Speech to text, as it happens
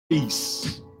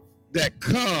Peace that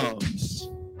comes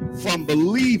from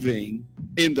believing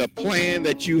in the plan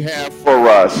that you have for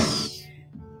us.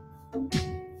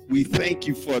 We thank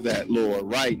you for that, Lord,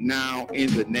 right now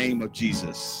in the name of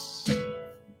Jesus.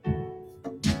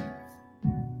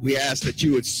 We ask that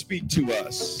you would speak to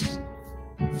us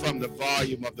from the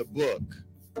volume of the book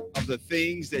of the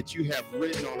things that you have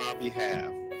written on our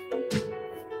behalf.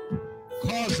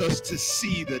 Cause us to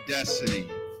see the destiny,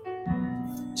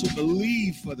 to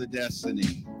believe for the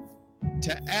destiny,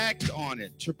 to act on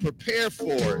it, to prepare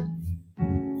for it,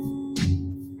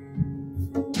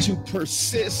 to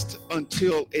persist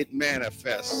until it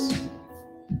manifests,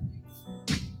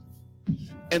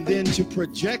 and then to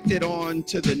project it on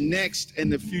to the next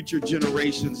and the future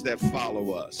generations that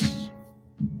follow us.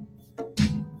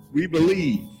 We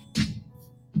believe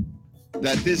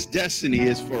that this destiny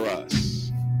is for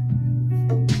us,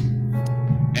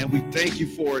 and we thank you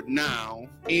for it now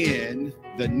in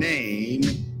the name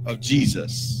of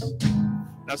Jesus.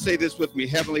 Now say this with me.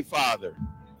 Heavenly Father,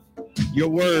 your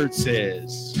word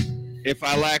says, if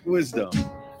I lack wisdom,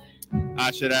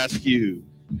 I should ask you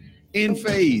in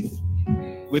faith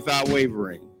without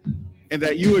wavering, and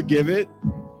that you would give it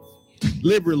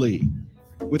liberally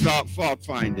without fault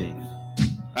finding.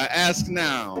 I ask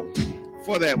now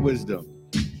for that wisdom,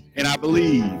 and I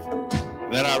believe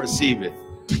that I receive it.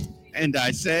 And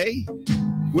I say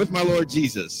with my Lord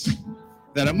Jesus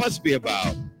that I must be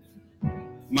about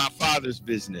my Father's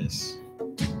business.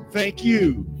 Thank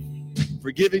you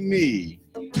for giving me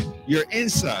your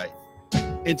insight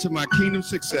into my kingdom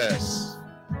success.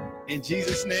 In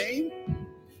Jesus' name,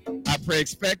 I pray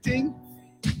expecting.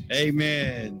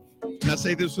 Amen. Now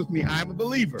say this with me. I am a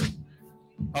believer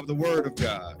of the word of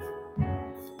God.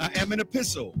 I am an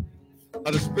epistle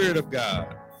of the Spirit of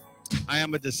God. I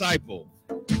am a disciple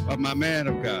of my man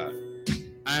of God.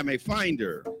 I am a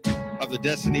finder of the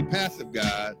destiny path of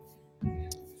God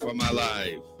for my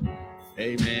life.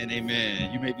 Amen,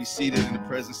 amen. You may be seated in the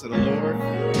presence of the Lord.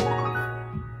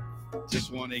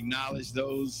 Just want to acknowledge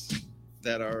those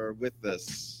that are with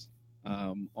us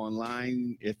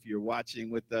online. If you're watching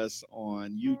with us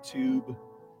on YouTube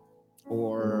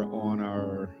or on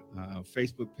our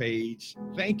Facebook page,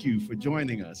 thank you for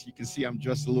joining us. You can see I'm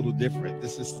dressed a little different.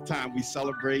 This is the time we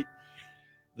celebrate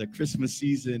the Christmas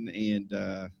season, and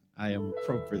I am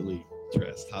appropriately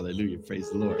dressed. Hallelujah.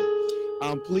 Praise the Lord.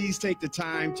 Please take the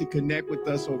time to connect with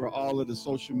us over all of the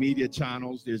social media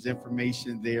channels. There's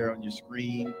information there on your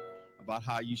screen about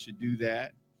how you should do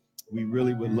that. We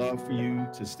really would love for you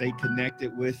to stay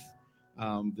connected with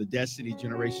the Destiny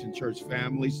Generation Church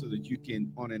family so that you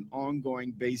can, on an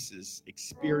ongoing basis,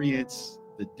 experience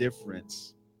the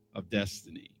difference of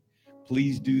destiny.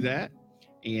 Please do that.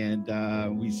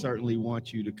 And we certainly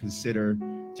want you to consider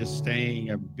just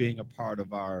staying and being a part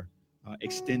of our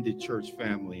extended church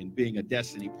family and being a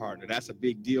destiny partner. That's a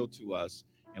big deal to us,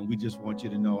 and we just want you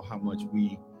to know how much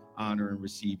we honor and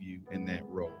receive you in that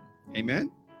role.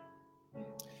 Amen.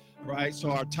 Right. So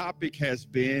our topic has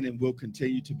been and will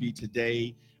continue to be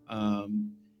today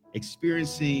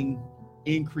experiencing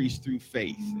increase through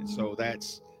faith. And so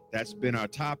that's been our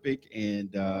topic,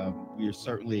 and we are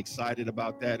certainly excited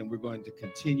about that, and we're going to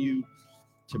continue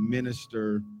to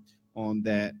minister on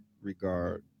that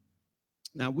regard.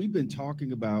 Now, we've been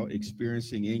talking about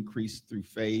experiencing increase through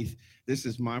faith. This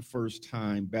is my first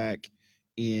time back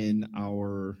in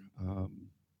our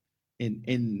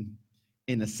in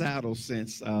a saddle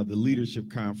since the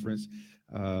leadership conference.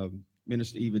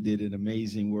 Minister Eva did an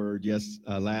amazing word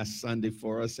last Sunday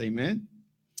for us. Amen.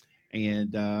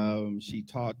 And she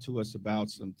taught to us about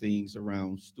some things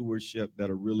around stewardship that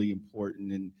are really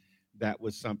important, and that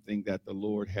was something that the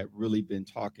Lord had really been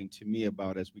talking to me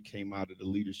about as we came out of the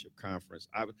leadership conference.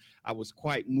 I was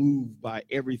quite moved by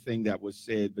everything that was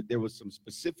said, but there was some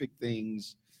specific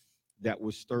things that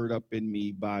was stirred up in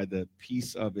me by the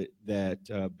piece of it that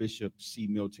Bishop C.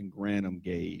 Milton Granham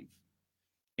gave.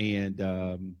 And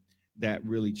that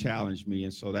really challenged me.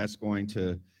 And so that's going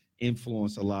to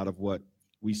influence a lot of what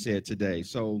we said today.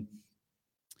 So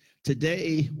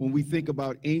today, when we think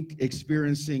about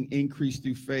experiencing increase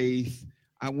through faith,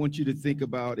 I want you to think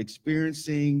about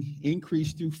experiencing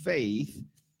increase through faith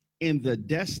in the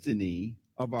destiny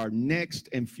of our next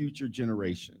and future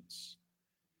generations.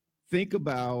 Think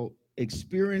about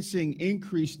experiencing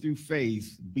increase through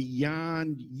faith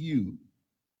beyond you,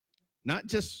 not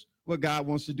just what God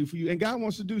wants to do for you. And God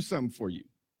wants to do something for you.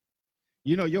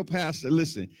 You know, your pastor,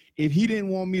 listen, if he didn't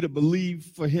want me to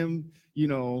believe for him,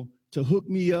 to hook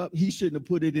me up, he shouldn't have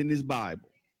put it in his Bible.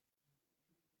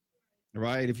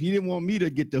 Right? If he didn't want me to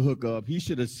get the hook up, he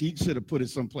should have put it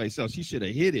someplace else. He should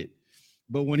have hid it.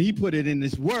 But when he put it in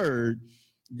his word,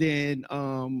 then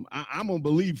I'm going to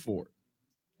believe for it.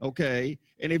 Okay.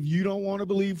 And if you don't want to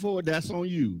believe for it, that's on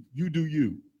you. You do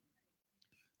you.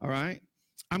 All right.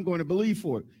 I'm going to believe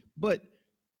for it. But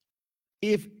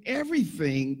if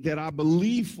everything that I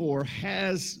believe for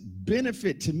has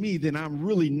benefit to me, then I'm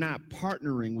really not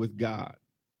partnering with God.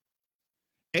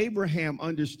 Abraham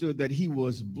understood that he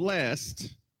was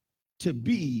blessed to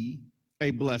be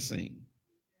a blessing.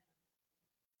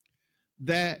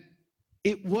 That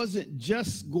it wasn't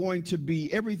just going to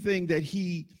be everything that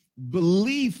he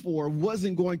believed for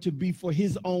wasn't going to be for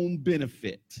his own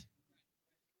benefit.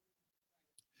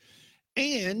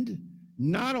 And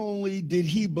not only did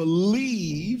he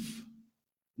believe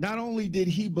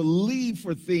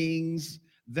for things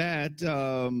that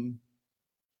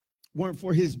weren't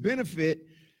for his benefit,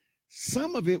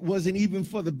 some of it wasn't even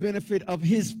for the benefit of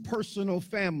his personal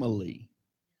family.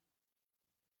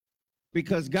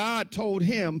 Because God told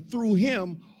him, through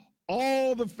him,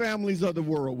 all the families of the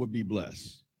world would be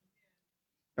blessed.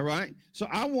 All right? So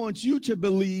I want you to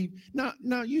believe.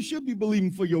 Now you should be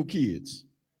believing for your kids,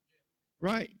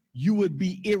 right? You would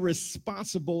be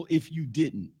irresponsible if you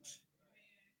didn't.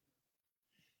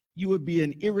 You would be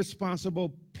an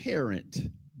irresponsible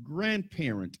parent,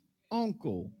 grandparent,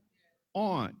 uncle,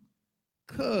 aunt,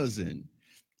 cousin,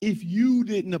 if you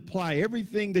didn't apply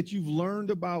everything that you've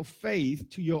learned about faith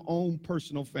to your own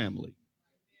personal family.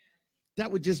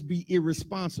 That would just be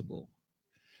irresponsible.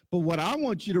 But what I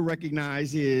want you to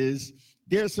recognize is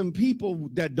there's some people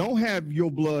that don't have your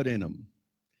blood in them,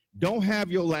 don't have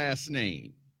your last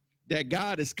name, that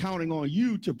God is counting on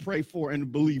you to pray for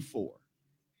and believe for.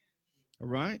 All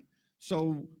right?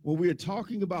 So when we're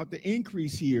talking about the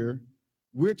increase here,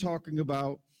 we're talking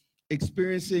about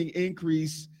experiencing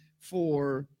increase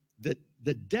for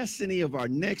the destiny of our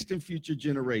next and future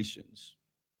generations.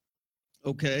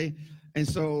 Okay? And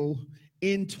so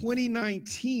in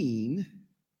 2019,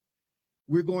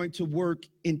 we're going to work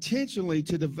intentionally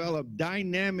to develop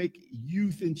dynamic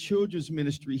youth and children's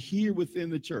ministry here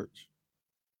within the church.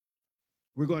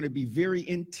 We're going to be very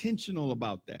intentional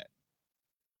about that.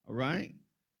 All right?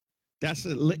 That's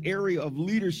an area of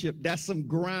leadership. That's some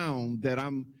ground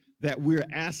that we're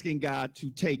asking God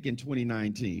to take in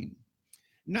 2019.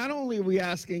 Not only are we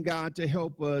asking God to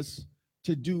help us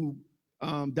to do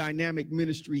dynamic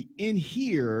ministry in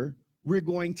here, we're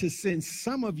going to send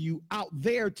some of you out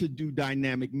there to do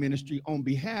dynamic ministry on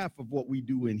behalf of what we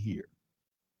do in here.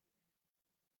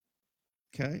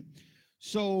 Okay?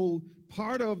 So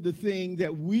part of the thing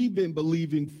that we've been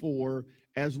believing for,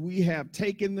 as we have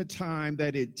taken the time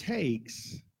that it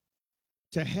takes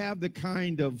to have the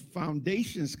kind of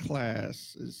foundations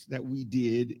classes that we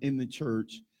did in the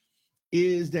church,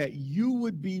 is that you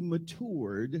would be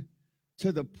matured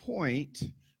to the point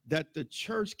that the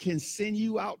church can send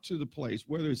you out to the place,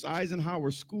 whether it's Eisenhower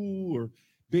School or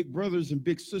Big Brothers and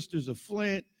Big Sisters of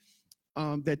Flint,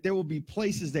 that there will be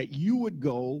places that you would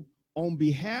go on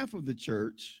behalf of the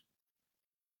church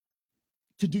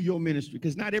to do your ministry,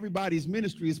 because not everybody's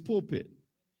ministry is pulpit.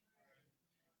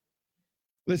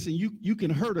 Listen, you can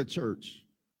hurt a church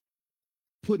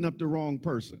putting up the wrong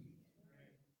person.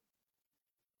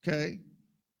 Okay?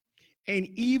 And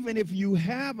even if you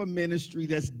have a ministry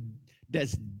that's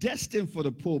destined for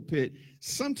the pulpit,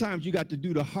 sometimes you got to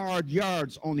do the hard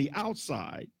yards on the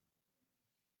outside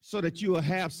so that you will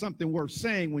have something worth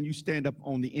saying when you stand up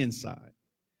on the inside.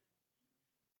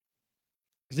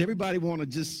 Because everybody want to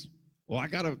just, well, I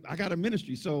got a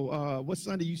ministry. So what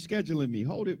Sunday you scheduling me?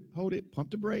 Hold it,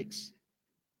 pump the brakes.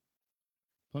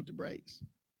 Pump the brakes.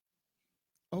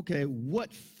 Okay,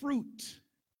 what fruit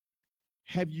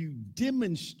have you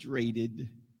demonstrated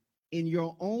in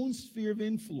your own sphere of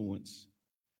influence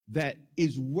that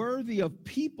is worthy of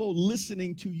people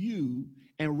listening to you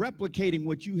and replicating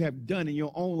what you have done in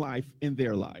your own life in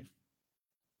their life?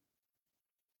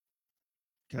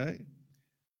 Okay?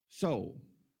 So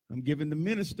I'm giving the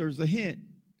ministers a hint.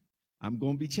 I'm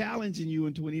going to be challenging you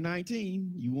in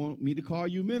 2019. You want me to call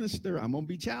you minister? I'm going to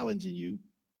be challenging you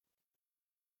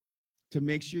to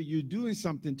make sure you're doing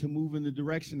something to move in the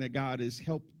direction that God has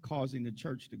helped causing the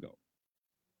church to go.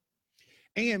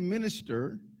 And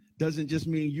minister doesn't just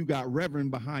mean you got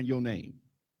reverend behind your name.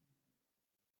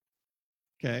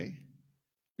 Okay?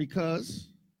 Because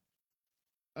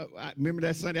I remember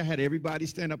that Sunday I had everybody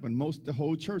stand up, and the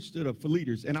whole church stood up for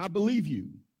leaders. And I believe you.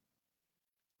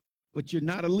 But you're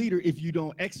not a leader if you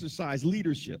don't exercise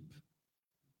leadership.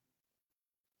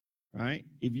 Right?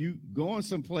 If you go on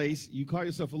someplace, you call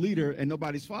yourself a leader and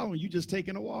nobody's following, you just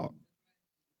taking a walk.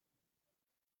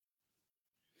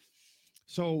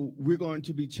 So we're going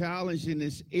to be challenged in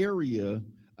this area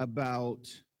about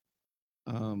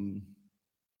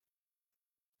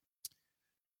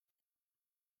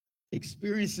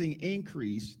experiencing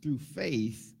increase through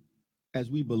faith as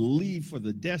we believe for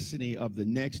the destiny of the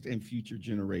next and future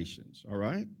generations. All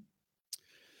right.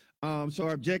 So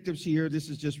our objectives here, this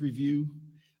is just review.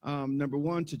 Number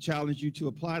one, to challenge you to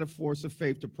apply the force of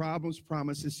faith to problems,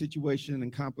 promises, situations,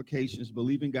 and complications,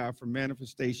 believing God for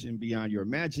manifestation beyond your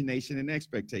imagination and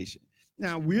expectation.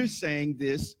 Now, we're saying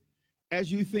this as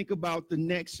you think about the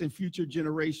next and future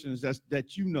generations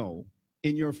that you know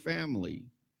in your family.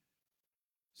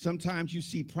 Sometimes you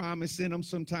see promise in them,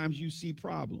 sometimes you see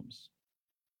problems.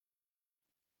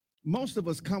 Most of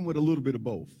us come with a little bit of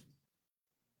both,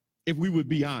 if we would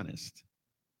be honest.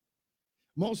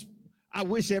 I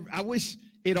wish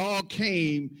it all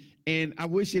came, and I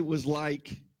wish it was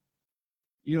like,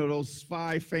 you know, those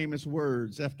 5 famous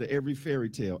words after every fairy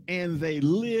tale, and they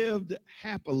lived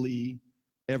happily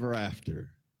ever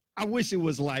after. I wish it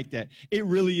was like that. It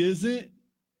really isn't.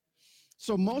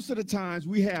 So most of the times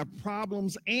we have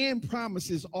problems and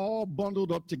promises all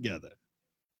bundled up together.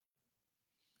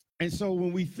 And so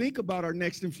when we think about our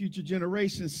next and future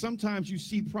generations, sometimes you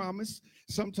see promise,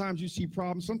 sometimes you see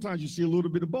problems, sometimes you see a little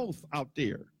bit of both out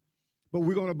there. But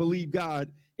we're going to believe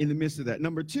God in the midst of that.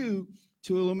 Number 2,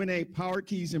 to eliminate power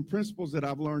keys and principles that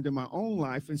I've learned in my own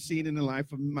life and seen in the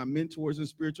life of my mentors and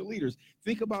spiritual leaders.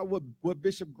 Think about what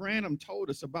Bishop Branham told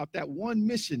us about that one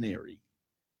missionary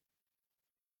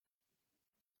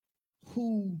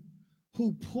who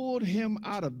pulled him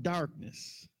out of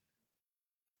darkness.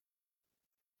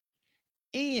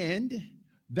 And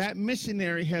that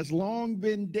missionary has long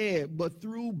been dead, but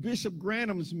through Bishop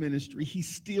Branham's ministry,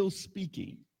 he's still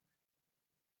speaking.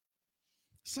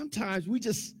 Sometimes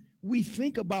we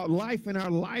think about life in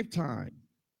our lifetime.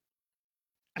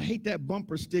 I hate that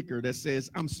bumper sticker that says,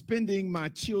 "I'm spending my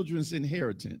children's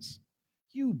inheritance."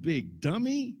 You big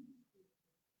dummy.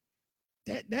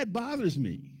 That bothers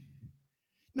me.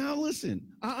 Now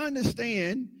listen, I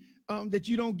understand that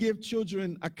you don't give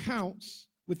children accounts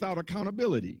without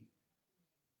accountability.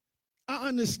 I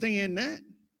understand that.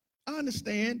 I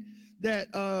understand that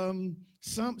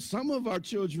some of our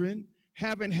children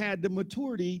haven't had the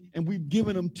maturity, and we've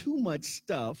given them too much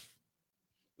stuff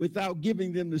without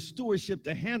giving them the stewardship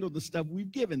to handle the stuff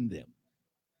we've given them.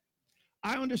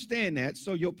 I understand that.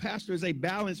 So your pastor is a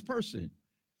balanced person.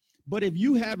 But if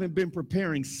you haven't been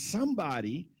preparing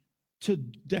somebody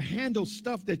to handle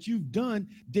stuff that you've done,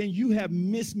 then you have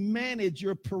mismanaged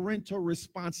your parental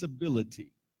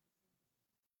responsibility.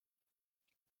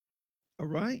 All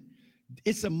right?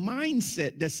 It's a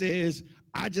mindset that says,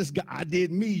 I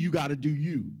did me, you got to do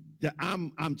you. That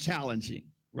I'm challenging,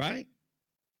 right?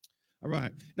 All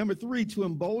right. Number 3, to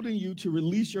embolden you to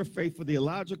release your faith for the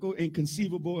illogical,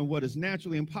 inconceivable, and what is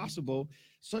naturally impossible,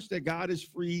 such that God is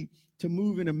free to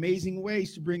move in amazing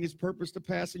ways to bring his purpose to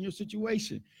pass in your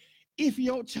situation. If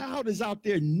your child is out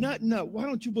there nutting up, why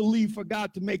don't you believe for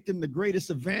God to make them the greatest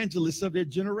evangelists of their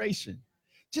generation?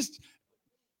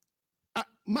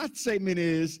 My statement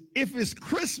is, if it's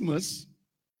Christmas,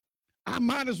 I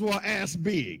might as well ask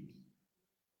big.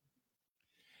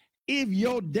 If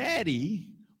your daddy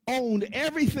owned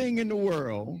everything in the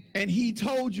world and he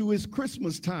told you it's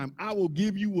Christmas time, I will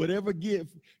give you whatever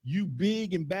gift you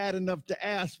big and bad enough to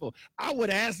ask for. I would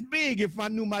ask big if I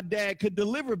knew my dad could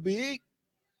deliver big.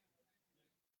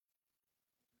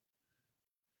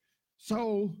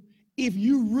 So if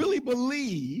you really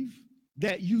believe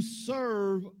that you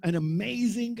serve an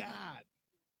amazing God,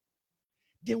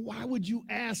 then why would you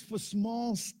ask for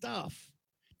small stuff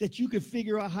that you could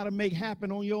figure out how to make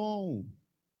happen on your own?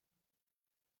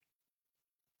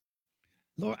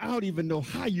 Lord, I don't even know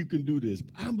how you can do this.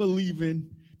 I'm believing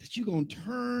that you're going to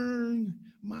turn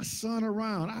my son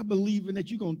around. I'm believing that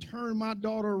you're going to turn my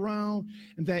daughter around,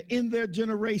 and that in their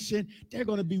generation, they're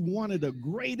going to be one of the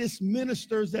greatest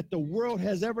ministers that the world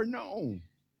has ever known.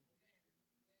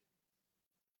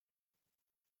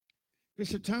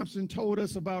 Bishop Thompson told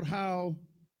us about how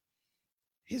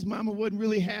his mama wasn't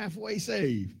really halfway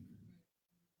saved.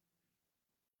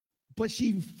 But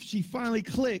she finally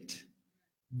clicked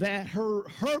that her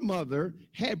mother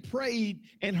had prayed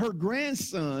and her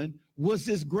grandson was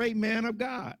this great man of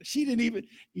God. She didn't even,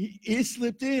 it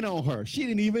slipped in on her. She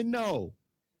didn't even know.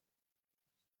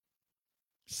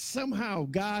 Somehow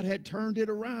God had turned it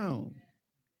around.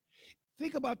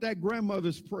 Think about that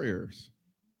grandmother's prayers.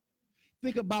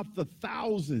 Think about the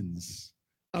thousands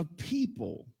of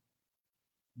people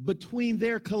between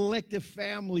their collective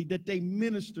family that they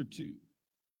minister to.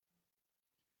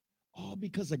 All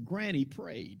because a granny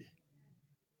prayed.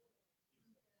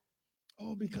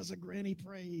 All because a granny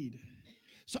prayed.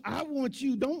 So I want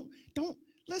you, don't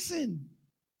listen,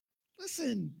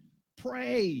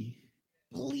 pray,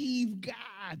 believe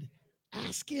God,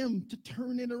 Ask him to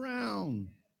turn it around.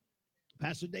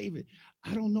 Pastor David,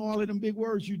 I don't know all of them big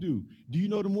words you do. Do you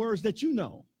know them words that you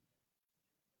know?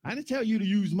 I didn't tell you to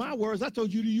use my words. I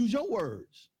told you to use your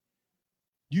words.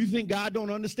 Do you think God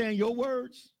don't understand your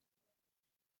words?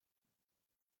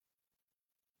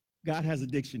 God has a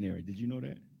dictionary. Did you know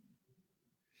that?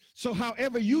 So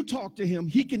however you talk to him,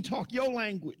 he can talk your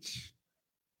language.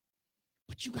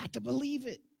 But you got to believe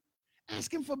it.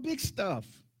 Ask him for big stuff.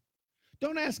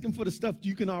 Don't ask him for the stuff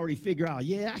you can already figure out.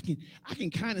 Yeah, I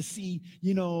can kind of see,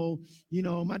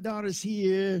 my daughter's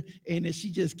here, and if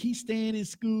she just keeps staying in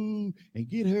school and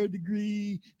get her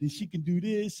degree, then she can do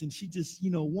this, and she just,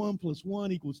 1 +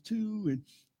 1 = 2, and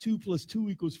 2 +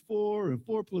 2 = 4, and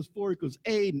 4 + 4 =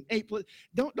 8, and 8 plus.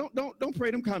 Don't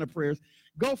pray them kind of prayers.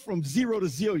 Go from 0 to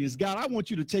zillions. God, I want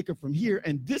you to take her from here,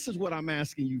 and this is what I'm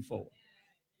asking you for.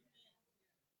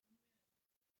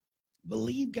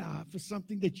 Believe God for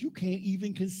something that you can't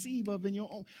even conceive of in your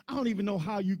own. I don't even know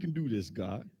how you can do this,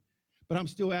 God, but I'm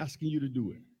still asking you to do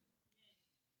it.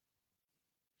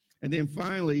 And then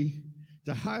finally,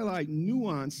 to highlight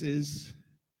nuances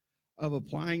of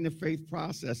applying the faith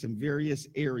process in various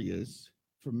areas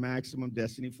for maximum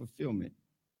destiny fulfillment.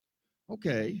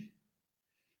 Okay,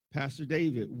 Pastor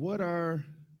David, what are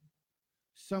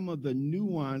some of the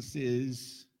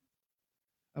nuances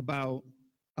about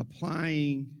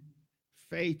applying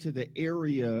faith to the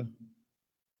area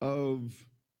of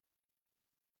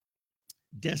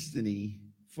destiny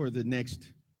for the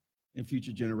next and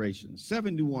future generations?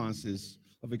 7 nuances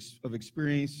of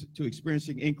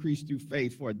experiencing increase through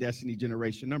faith for a destiny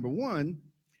generation. Number 1,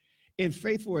 in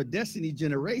faith for a destiny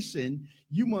generation,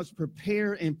 you must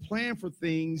prepare and plan for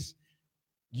things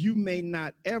you may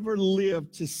not ever live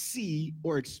to see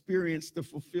or experience the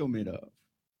fulfillment of.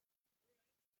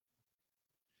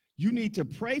 You need to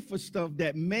pray for stuff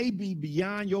that may be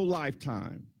beyond your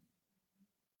lifetime.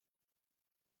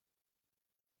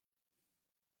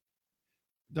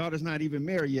 Daughter's not even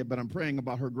married yet, but I'm praying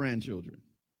about her grandchildren.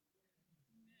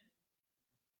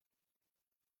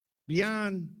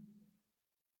 Beyond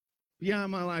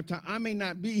my lifetime. I may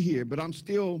not be here, but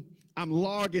I'm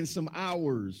logging some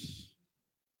hours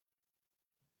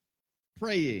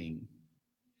praying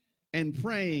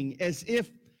as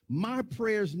if my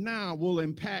prayers now will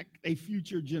impact a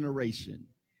future generation.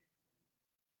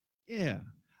 Yeah,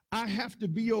 I have to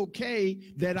be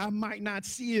okay that I might not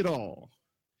see it all.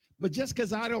 But just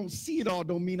because I don't see it all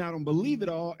don't mean I don't believe it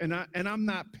all, and I'm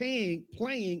not playing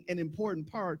an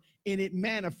important part in it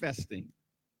manifesting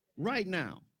right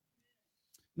now.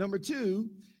 Number 2,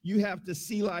 you have to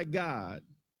see like God.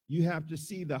 You have to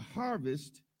see the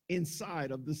harvest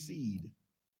inside of the seed.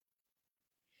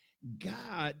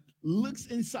 God looks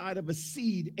inside of a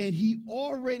seed and he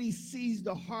already sees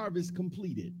the harvest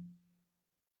completed.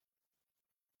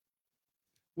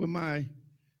 When my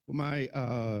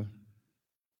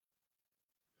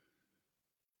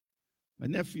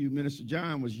nephew, Minister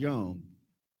John, was young,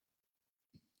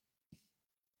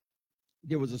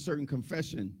 there was a certain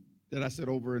confession that I said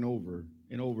over and over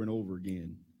and over and over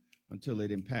again until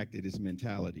it impacted his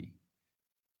mentality.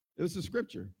 It was a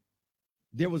scripture.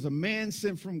 There was a man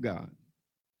sent from God.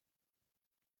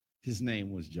 His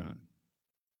name was John.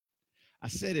 I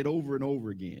said it over and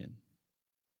over again.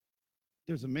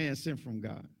 There's a man sent from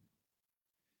God.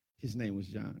 His name was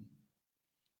John.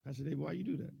 I said, hey, why you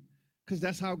do that? Because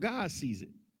that's how God sees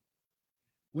it.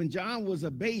 When John was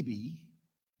a baby,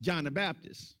 John the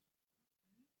Baptist,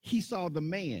 he saw the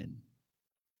man.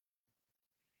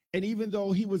 And even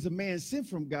though he was a man sent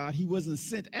from God, he wasn't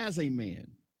sent as a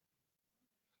man.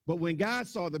 But when God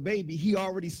saw the baby, he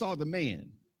already saw the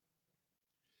man.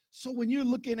 So when you're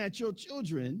looking at your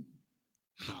children,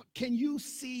 how can you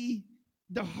see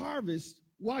the harvest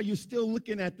while you're still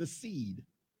looking at the seed?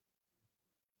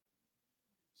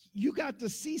 You got to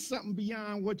see something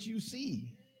beyond what you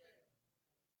see.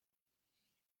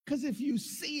 Because if you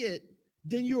see it,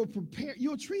 then you'll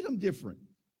treat them different.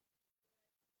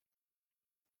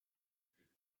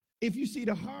 If you see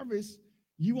the harvest,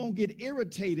 you won't get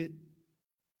irritated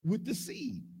with the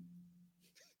seed.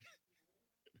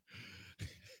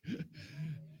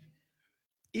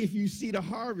 If you see the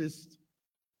harvest,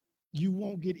 you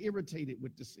won't get irritated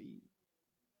with the seed.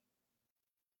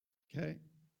 Okay?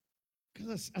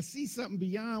 Because I see something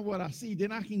beyond what I see,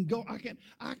 then I can go, I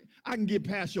can get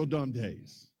past your dumb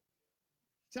days.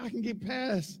 So I can get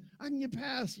past,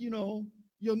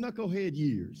 your knucklehead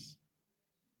years.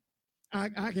 I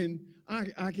can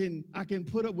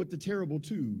put up with the terrible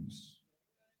 2s,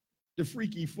 the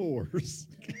freaky 4s,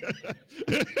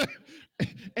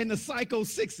 and the psycho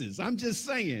 6s. I'm just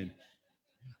saying,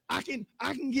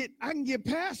 I can get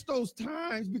past those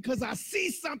times because I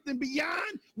see something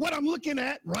beyond what I'm looking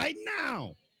at right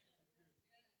now.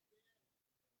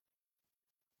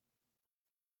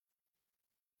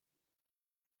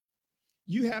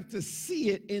 You have to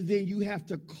see it and then you have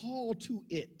to call to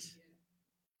it.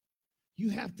 You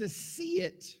have to see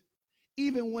it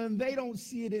even when they don't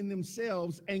see it in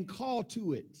themselves and call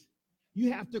to it.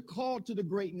 You have to call to the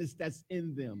greatness that's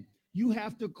in them. You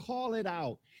have to call it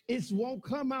out. It won't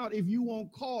come out if you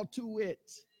won't call to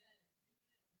it.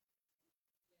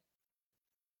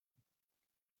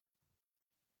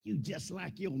 You just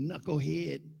like your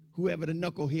knucklehead, whoever the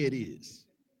knucklehead is.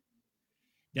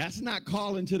 That's not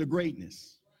calling to the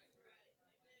greatness.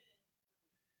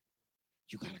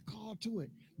 You got to call to it.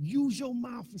 Use your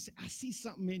mouth and say, I see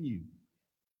something in you.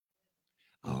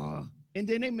 And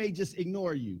then they may just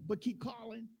ignore you, but keep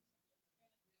calling.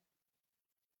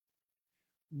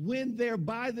 When they're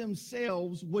by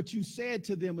themselves, what you said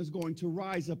to them is going to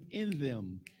rise up in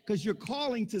them because you're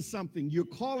calling to something. You're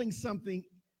calling something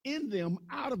in them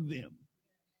out of them.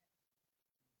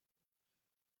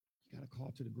 You got to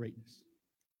call to the greatness.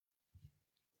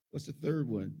 What's the third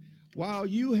one? While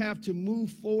you have to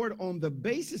move forward on the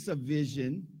basis of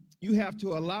vision, you have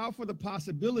to allow for the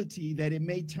possibility that it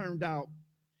may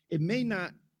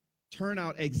not turn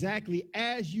out exactly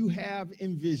as you have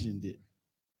envisioned it.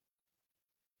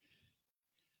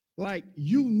 Like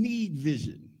you need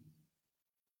vision.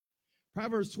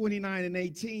 Proverbs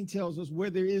 29:18 tells us where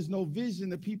there is no vision,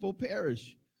 the people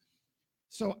perish.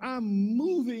 So I'm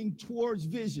moving towards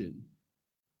vision.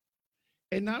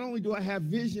 And not only do I have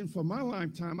vision for my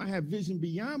lifetime, I have vision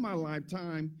beyond my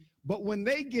lifetime. But when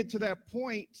they get to that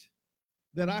point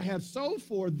that I have sold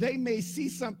for, they may see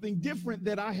something different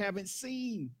that I haven't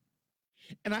seen.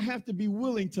 And I have to be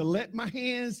willing to let my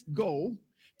hands go,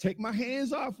 take my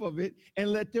hands off of it, and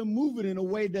let them move it in a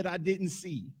way that I didn't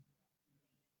see.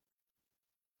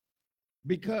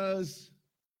 Because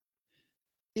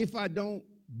if I don't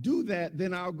do that,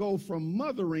 then I'll go from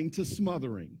mothering to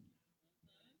smothering.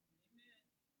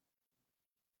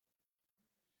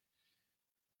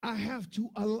 I have to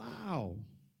allow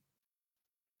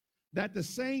that the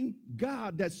same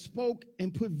God that spoke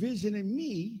and put vision in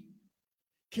me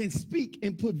can speak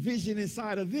and put vision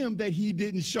inside of them that he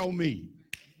didn't show me.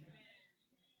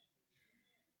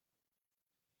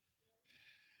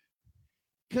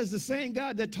 Because the same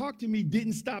God that talked to me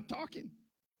didn't stop talking.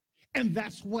 And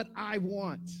that's what I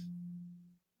want.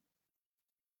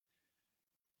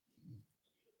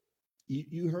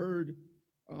 You heard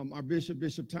our Bishop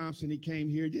Thompson, he came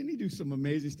here. Didn't he do some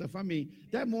amazing stuff? I mean,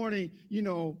 that morning,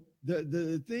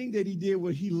 the thing that he did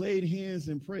where he laid hands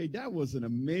and prayed, that was an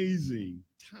amazing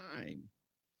time.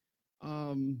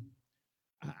 We're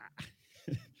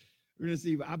going to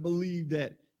see, I believe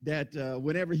that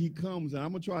whenever he comes, and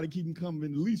I'm going to try to keep him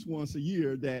coming at least once a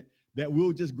year, that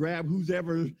we'll just grab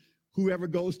whoever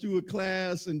goes through a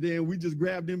class, and then we just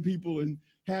grab them people and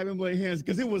have him lay hands,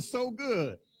 because it was so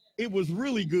good. It was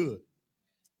really good.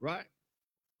 Right?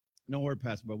 No worry,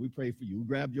 Pastor, but we pray for you. We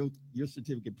grabbed your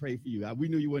certificate, pray for you. We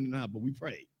knew you wasn't enough, but we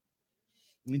prayed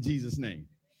in Jesus' name.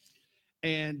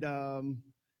 And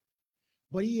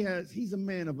but he's a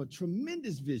man of a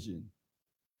tremendous vision.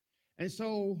 And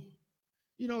so,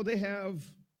 they have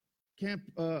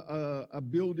a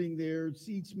building there,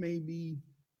 seats maybe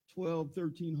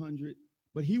 1,300,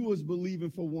 but he was believing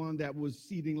for one that was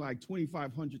seating like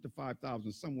 2,500 to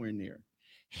 5,000, somewhere in there.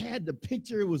 Had the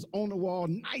picture, it was on the wall,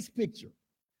 nice picture.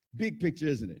 Big picture,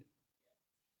 isn't it?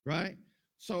 Right?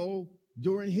 So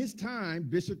during his time,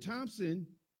 Bishop Thompson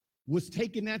was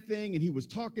taking that thing and he was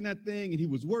talking that thing and he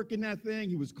was working that thing.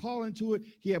 He was calling to it.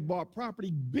 He had bought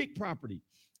property, big property.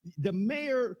 The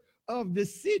mayor of the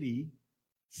city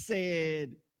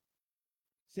said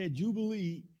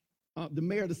Jubilee, the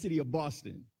mayor of the city of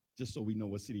Boston, just so we know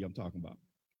what city I'm talking about.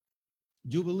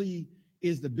 Jubilee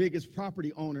is the biggest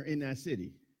property owner in that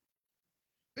city.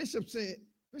 Bishop said,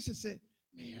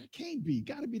 man, it can't be.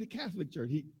 Got to be the Catholic Church.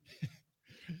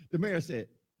 The mayor said,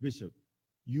 Bishop,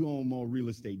 you own more real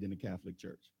estate than the Catholic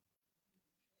Church.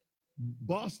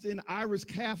 Boston Irish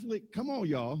Catholic, come on,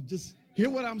 y'all. Just hear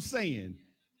what I'm saying.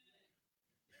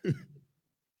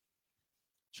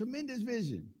 Tremendous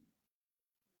vision.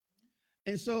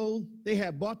 And so they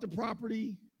had bought the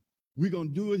property. We're going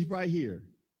to do it right here.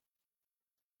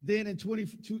 Then in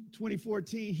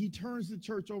 2014, he turns the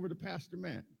church over to Pastor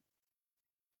Matt.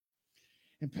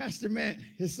 And Pastor Matt,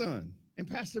 his son, and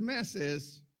Pastor Matt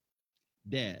says,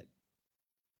 Dad,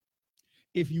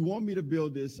 if you want me to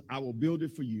build this, I will build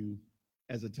it for you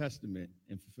as a testament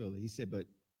and fulfill it. He said, but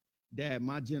Dad,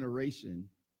 my generation,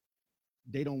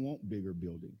 they don't want bigger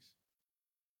buildings.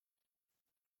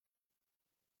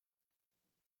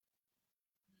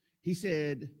 He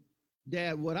said,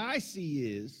 Dad, what I see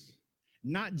is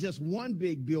not just one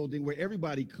big building where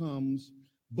everybody comes,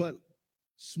 but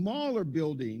smaller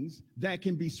buildings that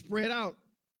can be spread out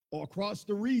across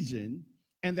the region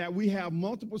and that we have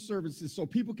multiple services so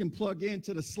people can plug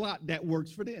into the slot that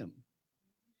works for them.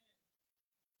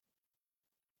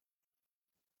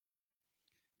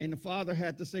 And the father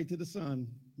had to say to the son,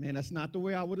 man, that's not the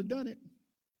way I would have done it,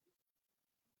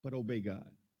 but obey God.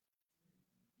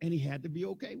 And he had to be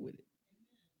okay with it.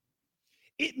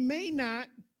 It may not,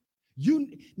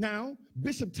 now,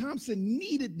 Bishop Thompson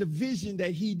needed the vision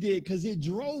that he did because it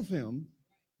drove him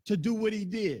to do what he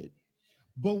did.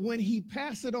 But when he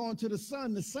passed it on to the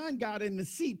son got in the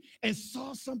seat and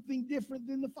saw something different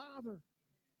than the father.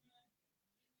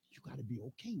 You got to be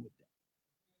okay with that.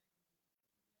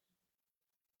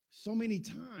 So many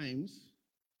times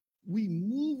we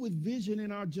move with vision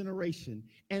in our generation,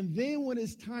 and then when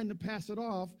it's time to pass it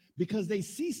off because they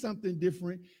see something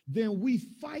different, then we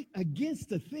fight against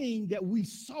the thing that we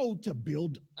sowed to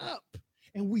build up,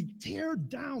 and we tear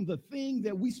down the thing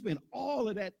that we spent all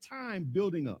of that time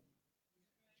building up.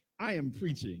 I am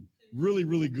preaching really,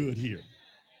 really good here.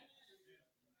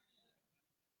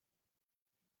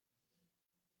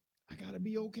 I got to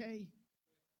be okay.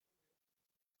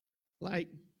 Like,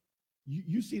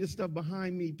 you see the stuff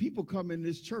behind me. People come in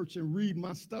this church and read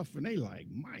my stuff, and they like,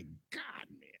 my God,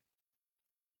 man.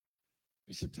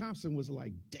 Bishop Thompson was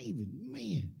like, David,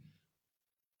 man,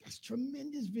 that's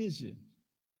tremendous vision.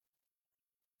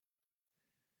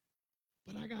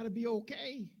 But I got to be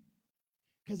okay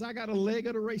because I got a leg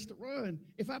of the race to run.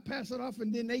 If I pass it off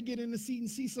and then they get in the seat and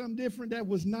see something different that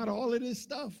was not all of this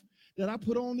stuff that I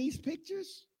put on these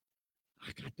pictures,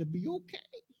 I got to be okay.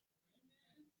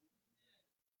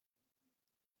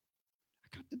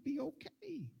 Got to be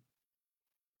okay.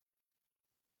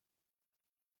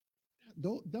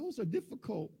 Those are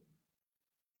difficult.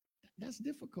 That's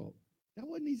difficult. That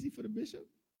wasn't easy for the bishop.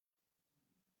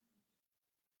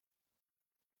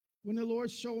 When the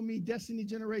Lord showed me Destiny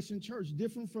Generation Church,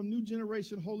 different from New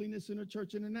Generation Holiness Center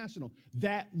Church International,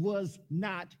 that was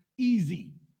not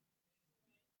easy.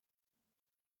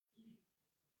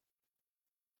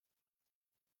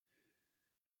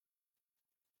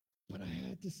 But I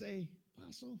had to say,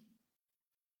 Apostle,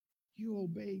 you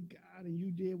obeyed God and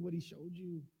you did what he showed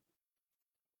you.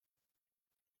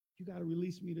 You got to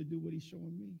release me to do what he's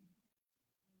showing me.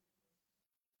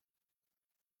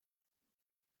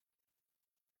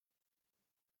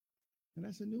 And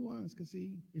that's a nuance, because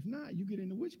see, if not, you get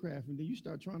into witchcraft and then you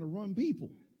start trying to run people.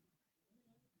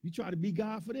 You try to be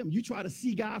God for them. You try to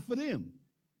see God for them.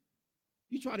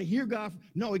 You try to hear God.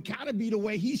 No, it got to be the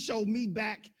way he showed me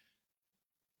back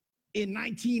in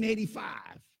 1985.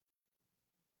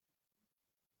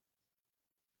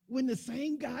 When the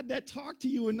same God that talked to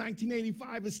you in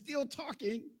 1985 is still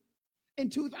talking in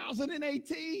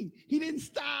 2018. He didn't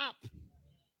stop.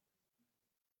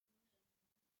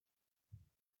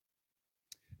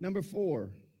 Number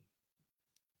 4,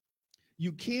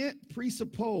 you can't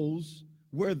presuppose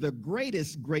where the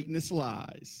greatest greatness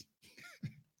lies.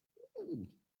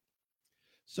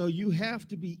 So you have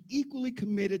to be equally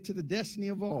committed to the destiny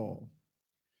of all,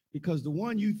 because the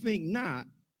one you think not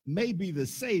may be the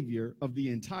savior of the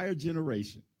entire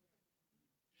generation.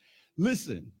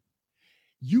 Listen,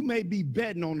 you may be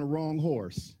betting on the wrong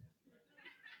horse.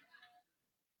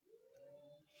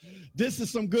 This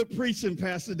is some good preaching,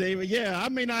 Pastor David. Yeah, I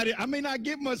may not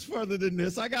get much further than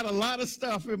this. I got a lot of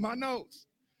stuff in my notes.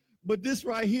 But this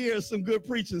right here is some good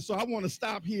preaching. So I want to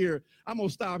stop here. I'm going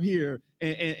to stop here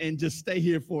and just stay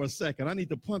here for a second. I need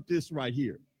to pump this right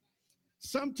here.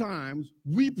 Sometimes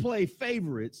we play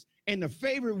favorites, and the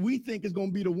favorite we think is going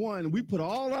to be the one, and we put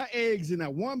all our eggs in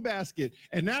that one basket,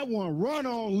 and that one run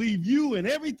on, leave you and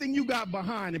everything you got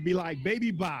behind and be like,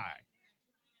 baby, bye.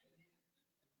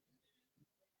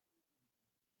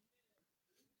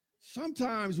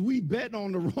 Sometimes we betting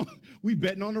on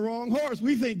the wrong horse.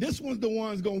 We think this one's the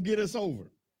one's going to get us over.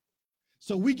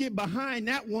 So we get behind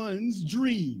that one's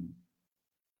dream.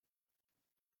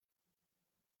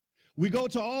 We go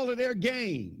to all of their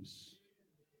games.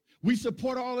 We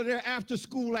support all of their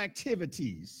after-school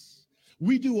activities.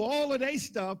 We do all of their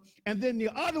stuff, and then the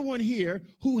other one here,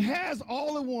 who has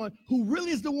all the one, who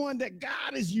really is the one that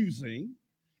God is using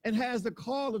and has the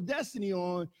call of destiny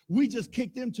on, we just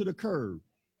kick them to the curb.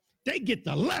 They get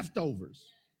the leftovers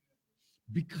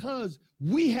because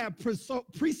we have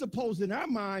presupposed in our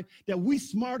mind that we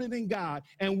smarter than God,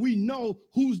 and we know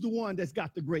who's the one that's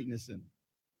got the greatness in them.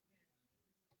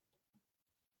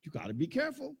 You got to be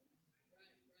careful,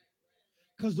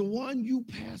 because the one you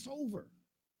pass over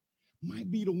might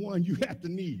be the one you have to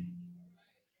need.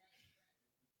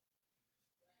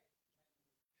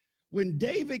 when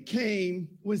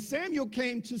Samuel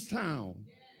came to town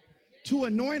to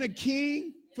anoint a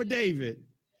king for David,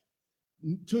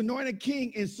 to anoint a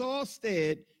king in Saul's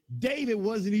stead, David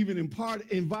wasn't even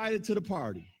invited to the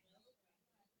party.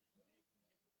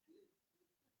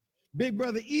 Big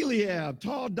brother Eliab,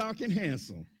 tall, dark, and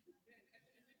handsome.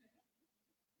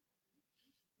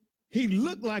 He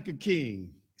looked like a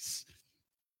king.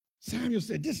 Samuel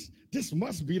said, this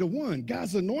must be the one.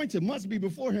 God's anointed must be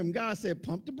before him. God said,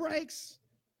 pump the brakes.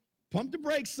 Pump the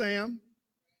brakes, Sam.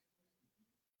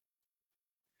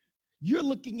 You're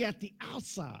looking at the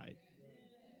outside.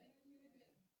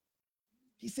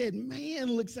 He said, man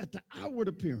looks at the outward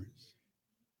appearance.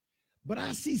 But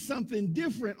I see something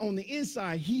different on the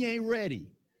inside. He ain't ready.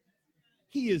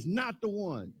 He is not the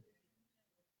one.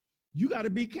 You got to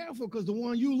be careful, because the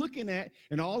one you looking at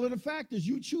and all of the factors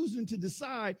you choosing to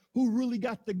decide who really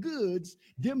got the goods,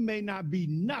 them may not be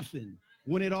nothing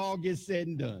when it all gets said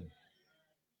and done.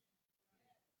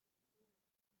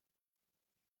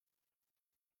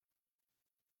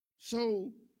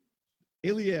 So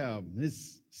Eliab,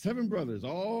 his 7 brothers,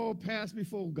 all passed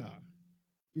before God,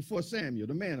 before Samuel,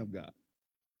 the man of God.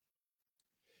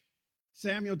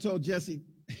 Samuel told Jesse,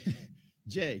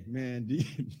 Jay, man,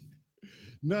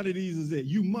 none of these is it.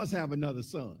 You must have another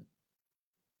son.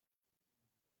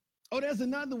 Oh, there's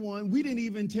another one. We didn't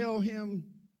even tell him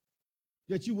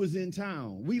that you was in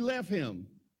town. We left him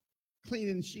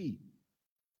cleaning sheep.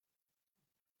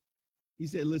 He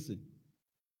said, listen,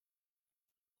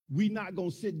 we not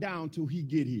going to sit down till he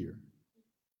get here.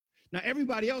 Now,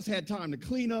 everybody else had time to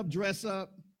clean up, dress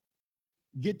up,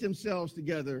 get themselves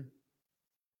together.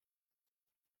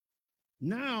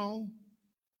 Now,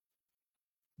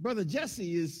 Brother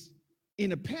Jesse is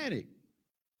in a panic.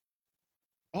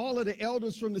 All of the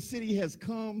elders from the city has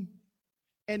come,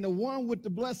 and the one with the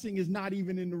blessing is not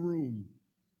even in the room.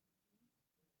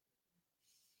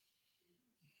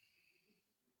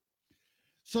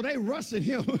 So they rushing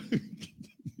him.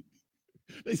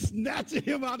 They snatching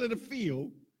him out of the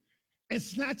field and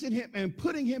snatching him and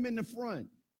putting him in the front.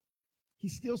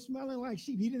 He's still smelling like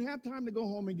sheep. He didn't have time to go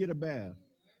home and get a bath.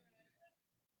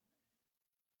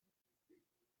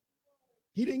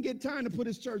 He didn't get time to put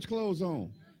his church clothes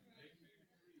on.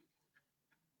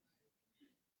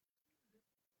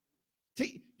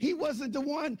 He wasn't the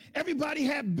one. Everybody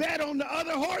had bet on the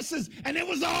other horses, and it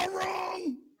was all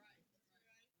wrong.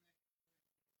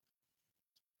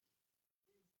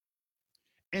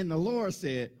 And the Lord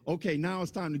said, okay, now it's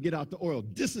time to get out the oil.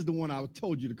 This is the one I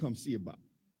told you to come see about.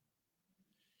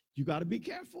 You got to be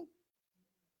careful.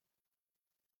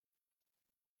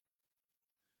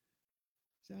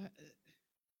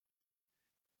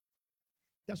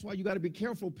 That's why you got to be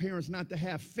careful, parents, not to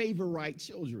have favorite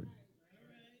children.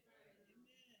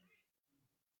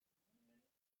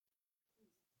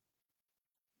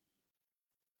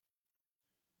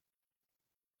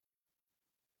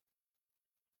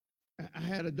 I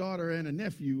had a daughter and a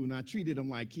nephew, and I treated them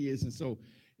like kids. And so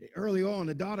early on,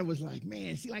 the daughter was like,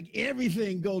 man, see, like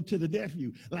everything go to the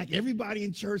nephew. Like everybody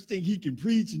in church think he can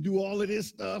preach and do all of this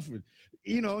stuff. And,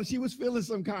 she was feeling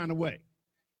some kind of way.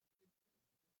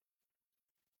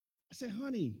 I said,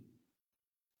 honey,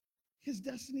 his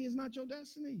destiny is not your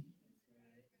destiny.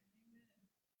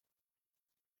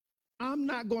 I'm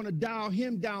not going to dial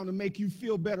him down to make you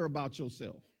feel better about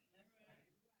yourself.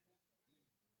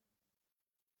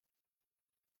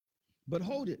 But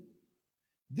hold it.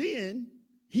 Then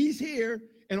he's here,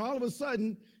 and all of a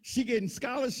sudden, she getting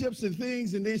scholarships and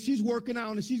things, and then she's working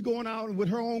out, and she's going out with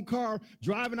her own car,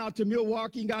 driving out to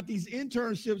Milwaukee, and got these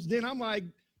internships. Then I'm like,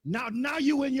 now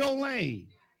you in your lane.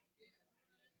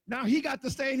 Now he got to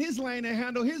stay in his lane and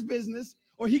handle his business,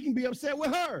 or he can be upset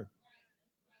with her.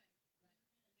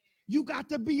 You got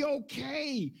to be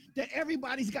okay that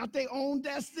everybody's got their own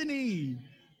destiny.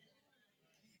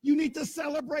 You need to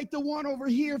celebrate the one over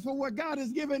here for what God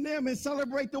has given them and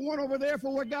celebrate the one over there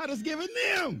for what God has given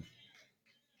them.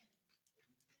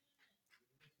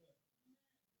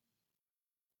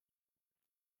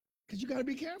 Because you got to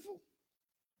be careful.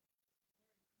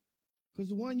 Because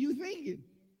the one you thinking.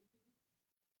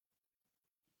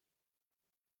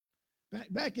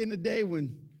 Back in the day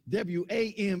when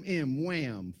WAMM,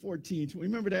 Wham, 1420,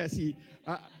 remember that? See,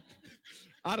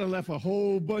 I done left a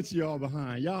whole bunch of y'all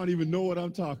behind. Y'all don't even know what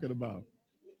I'm talking about.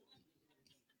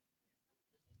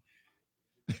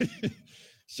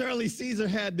 Shirley Caesar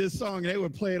had this song, they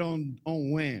would play it on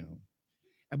Wham,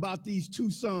 about these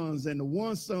 2 sons, and the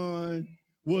one son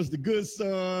was the good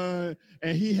son,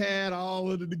 and he had all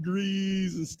of the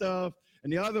degrees and stuff,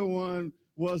 and the other one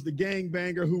was the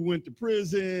gangbanger who went to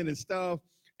prison and stuff.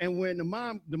 And when the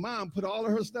mom put all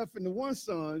of her stuff in the one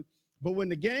son, But when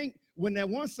that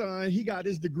one son, he got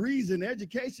his degrees in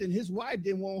education, his wife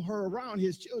didn't want her around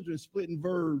his children splitting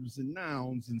verbs and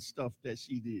nouns and stuff that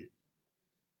she did.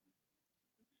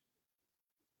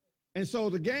 And so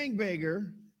the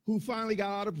gangbanger who finally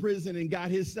got out of prison and got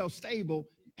himself stable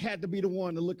had to be the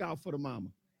one to look out for the mama.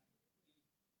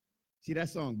 See, that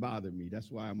song bothered me. That's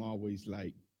why I'm always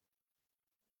like,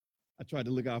 I tried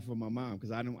to look out for my mom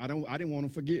because I didn't want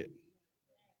to forget.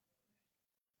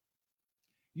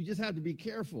 You just have to be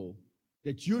careful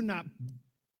that you're not,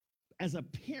 as a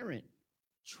parent,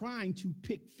 trying to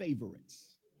pick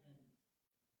favorites.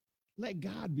 Let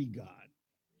God be God.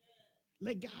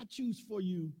 Let God choose for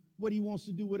you what he wants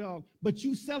to do with all, but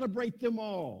you celebrate them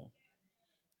all.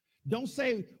 Don't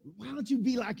say, why don't you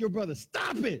be like your brother?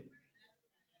 Stop it.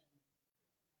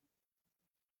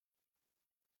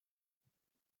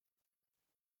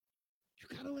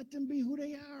 You got to let them be who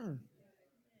they are.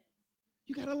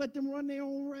 You got to let them run their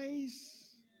own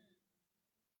race.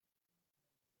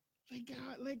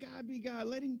 Let God be God.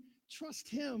 Let him trust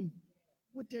him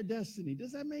with their destiny.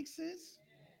 Does that make sense?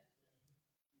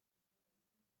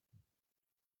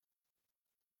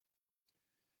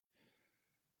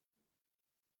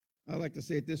 I like to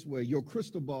say it this way: your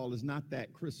crystal ball is not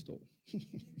that crystal.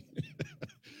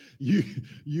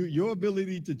 Your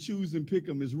ability to choose and pick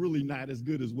them is really not as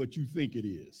good as what you think it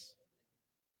is.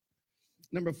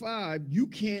 Number 5, you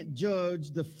can't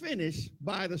judge the finish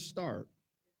by the start.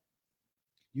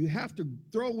 You have to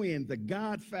throw in the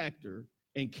God factor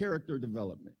and character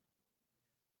development.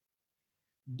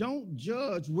 Don't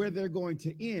judge where they're going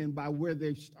to end by where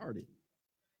they've started.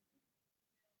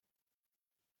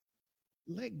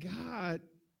 Let God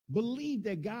believe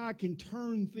that God can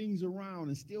turn things around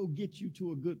and still get you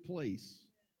to a good place.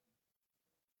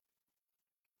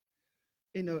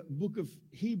 In the book of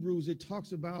Hebrews, it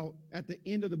talks about, at the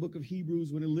end of the book of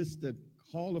Hebrews, when it lists the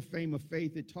Hall of Fame of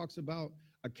Faith, it talks about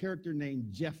a character named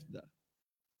Jephthah.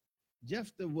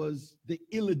 Jephthah was the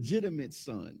illegitimate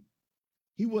son.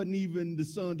 He wasn't even the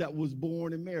son that was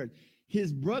born and married.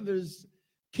 His brothers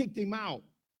kicked him out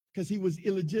because he was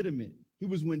illegitimate. He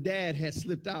was when dad had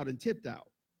slipped out and tipped out.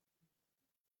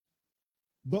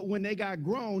 But when they got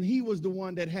grown, he was the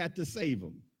one that had to save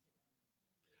them.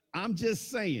 I'm just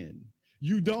saying,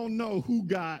 you don't know who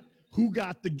got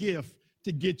the gift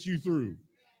to get you through.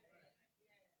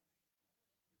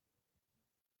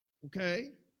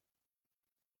 Okay?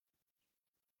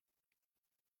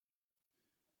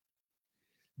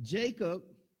 Jacob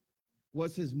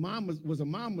was a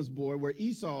mama's boy, where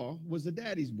Esau was a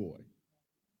daddy's boy.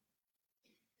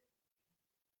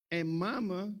 And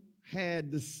mama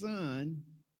had the son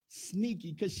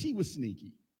sneaky because she was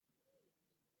sneaky.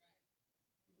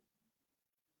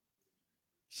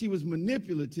 She was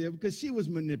manipulative because she was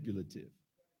manipulative.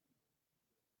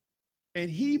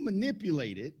 And he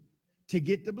manipulated to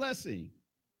get the blessing.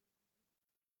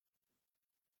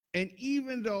 And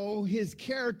even though his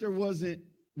character wasn't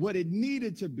what it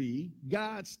needed to be,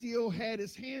 God still had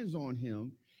his hands on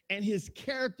him, and his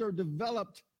character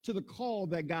developed to the call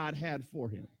that God had for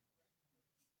him.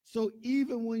 So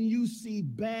even when you see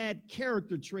bad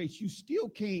character traits, you still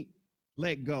can't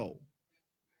let go.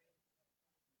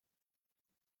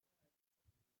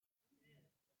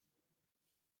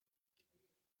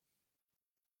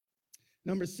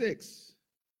 Number 6,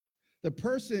 the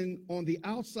person on the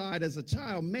outside as a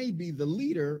child may be the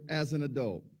leader as an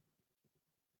adult.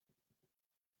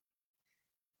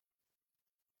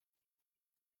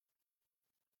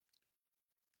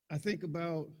 I think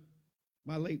about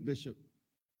my late Bishop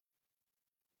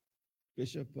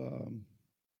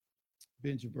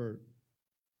Benjabert.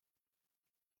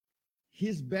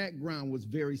 His background was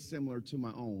very similar to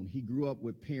my own. He grew up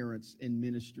with parents in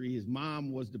ministry. His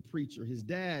mom was the preacher. His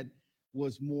dad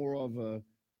was more of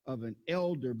an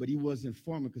elder, but he wasn't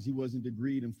formal because he wasn't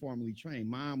degreed and formally trained.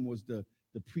 Mom was the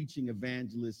preaching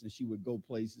evangelist, and she would go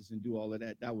places and do all of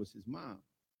that. That was his mom.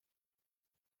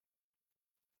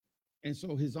 And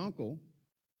so his uncle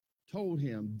told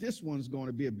him, this one's going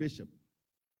to be a bishop.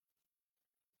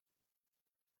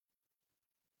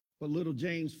 But little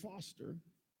James Foster,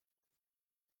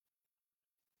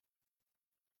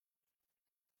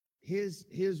 his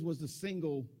was a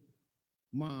single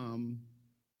mom,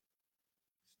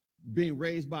 being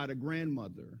raised by the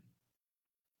grandmother,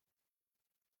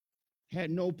 had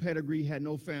no pedigree, had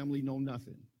no family, no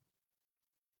nothing.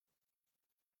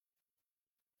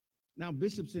 Now,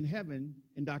 Bishop's in heaven,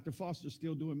 and Dr. Foster's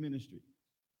still doing ministry.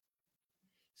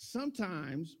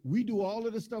 Sometimes we do all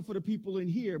of the stuff for the people in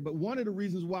here, but one of the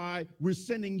reasons why we're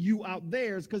sending you out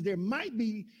there is because there might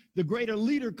be the greater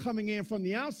leader coming in from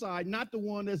the outside, not the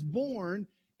one that's born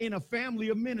in a family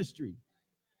of ministry.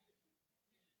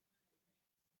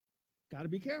 Got to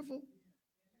be careful.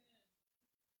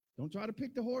 Don't try to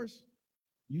pick the horse.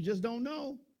 You just don't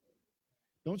know.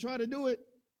 Don't try to do it.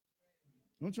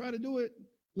 Don't try to do it.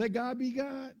 Let God be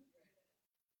God.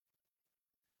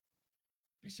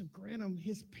 Bishop Grantham,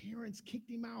 his parents kicked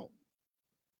him out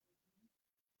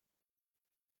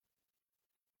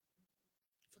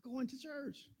for going to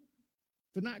church,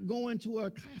 for not going to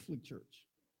a Catholic church.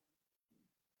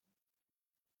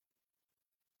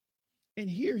 And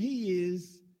here he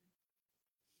is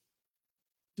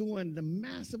doing the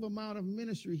massive amount of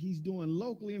ministry he's doing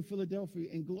locally in Philadelphia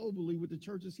and globally with the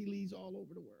churches he leads all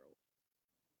over the world.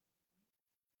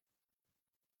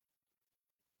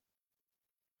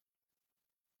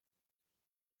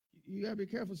 You gotta be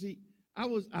careful. See, I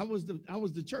was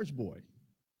the church boy.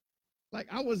 Like,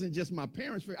 I wasn't just my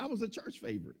parents' favorite, I was a church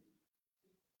favorite.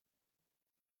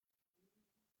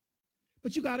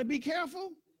 But you gotta be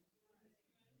careful,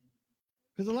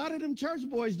 because a lot of them church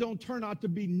boys don't turn out to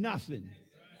be nothing.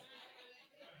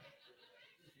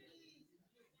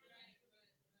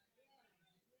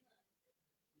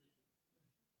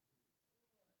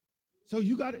 So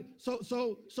you got to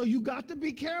so you got to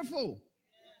be careful.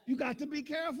 You got to be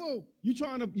careful. You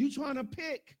trying to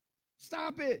pick.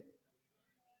 Stop it.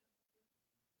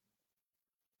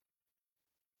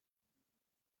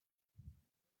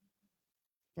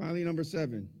 Finally, number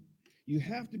 7. You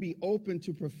have to be open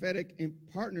to prophetic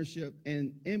partnership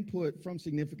and input from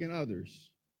significant others.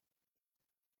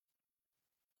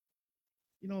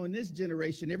 You know, in this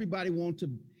generation, everybody wants to,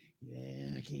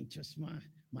 I can't trust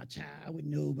my child with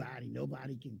nobody.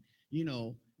 Nobody can,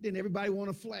 then everybody want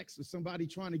to flex with somebody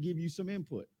trying to give you some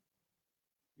input.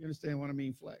 You understand what I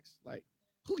mean, flex? Like,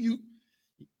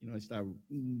 they start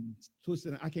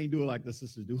twisting. I can't do it like the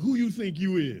sisters do. Who you think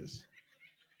you is?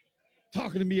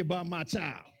 Talking to me about my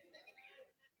child.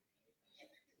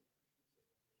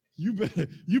 You better.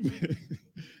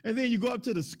 And then you go up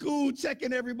to the school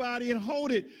checking everybody and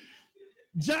hold it.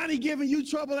 Johnny giving you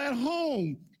trouble at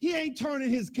home. He ain't turning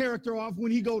his character off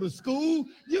when he go to school.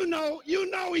 You know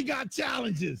he got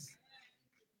challenges.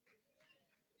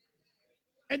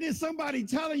 And then somebody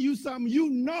telling you something you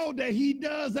know that he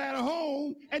does at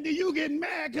home, and then you get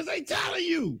mad because they telling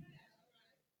you.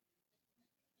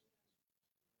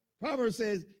 Proverbs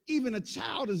says, even a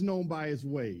child is known by his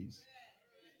ways.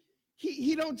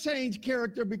 He don't change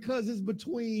character because it's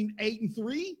between 8 and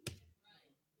 3.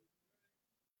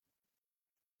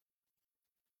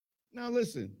 Now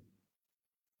listen,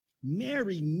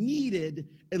 Mary needed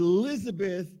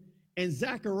Elizabeth and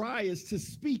Zacharias to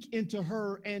speak into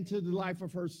her and to the life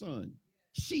of her son.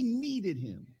 She needed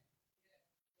him.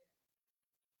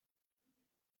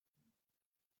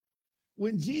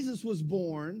 When Jesus was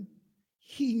born,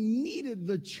 he needed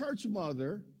the church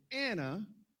mother, Anna,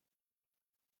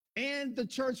 and the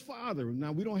church father.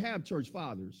 Now, we don't have church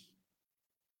fathers.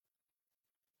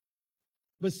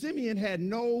 But Simeon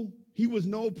he was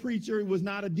no preacher, he was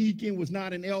not a deacon, was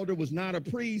not an elder, was not a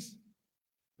priest,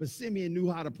 but Simeon knew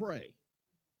how to pray.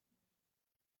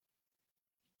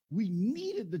 We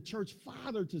needed the church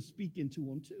father to speak into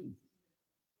him too.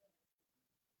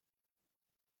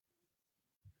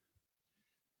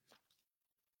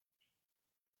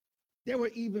 There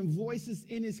were even voices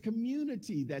in his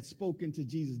community that spoke into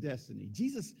Jesus' destiny.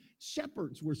 Jesus'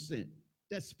 shepherds were sent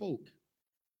that spoke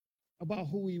about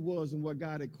who he was and what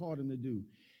God had called him to do.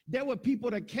 There were people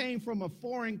that came from a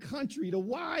foreign country, the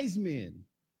wise men,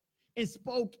 and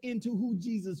spoke into who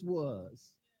Jesus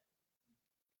was.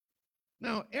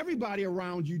 Now, everybody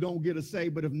around you don't get a say,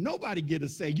 but if nobody get a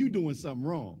say, you're doing something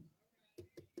wrong.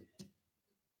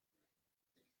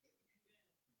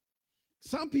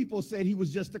 Some people said he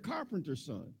was just a carpenter's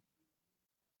son.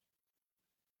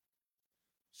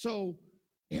 So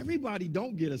everybody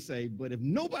don't get a say, but if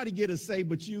nobody get a say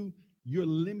but you, you're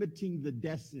limiting the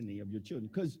destiny of your children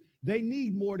because they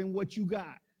need more than what you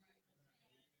got.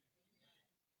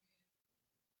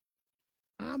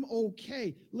 I'm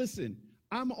okay. Listen,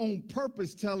 I'm on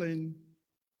purpose telling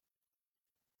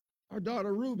our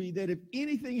daughter Ruby that if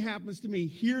anything happens to me,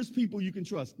 here's people you can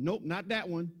trust. Nope, not that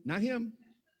one, not him.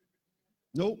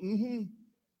 Nope,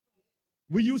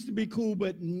 We used to be cool,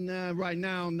 but nah, right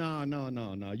now, no.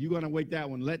 You're going to wait that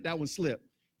one, let that one slip.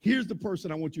 Here's the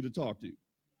person I want you to talk to.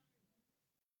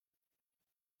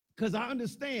 Because I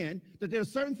understand that there are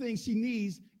certain things she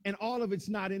needs, and all of it's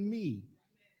not in me.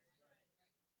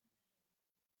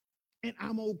 And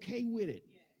I'm okay with it.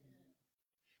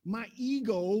 My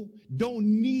ego don't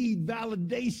need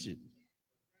validation.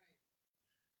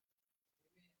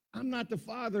 I'm not the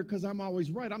father because I'm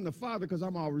always right. I'm the father because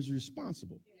I'm always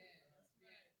responsible.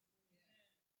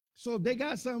 So if they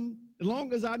got something, as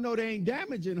long as I know they ain't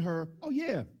damaging her, oh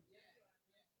yeah,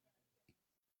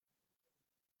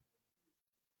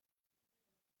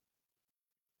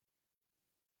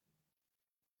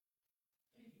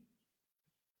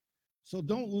 So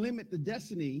don't limit the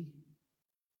destiny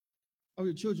of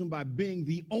your children by being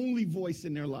the only voice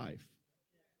in their life.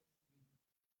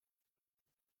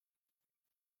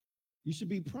 You should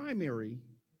be primary,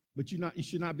 but you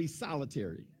should not be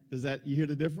solitary. You hear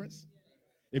the difference?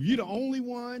 If you're the only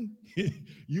one,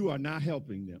 you are not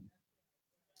helping them.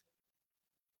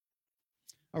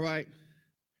 All right.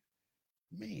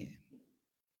 Man,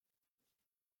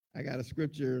 I got a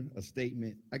scripture, a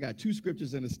statement. I got two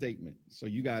scriptures and a statement. So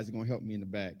you guys are going to help me in the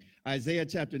back. Isaiah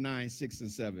chapter 9, 6 and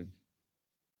 7.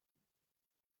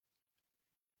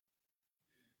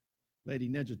 Lady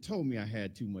Nedra told me I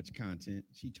had too much content.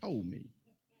 She told me.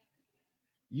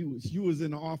 You was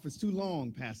in the office too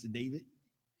long, Pastor David.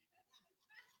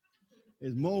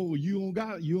 It's more you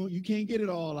can't get it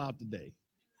all out today.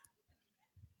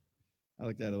 I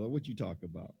like that. What you talk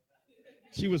about?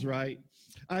 She was right.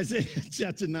 Isaiah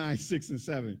chapter 9, 6 and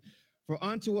 7. For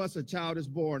unto us a child is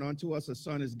born, unto us a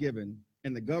son is given,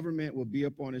 and the government will be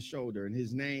upon his shoulder, and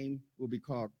his name will be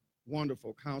called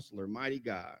Wonderful Counselor, Mighty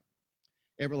God,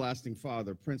 Everlasting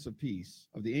Father, Prince of Peace.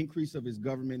 Of the increase of his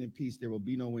government and peace there will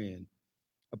be no end,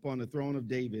 upon the throne of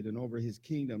David and over his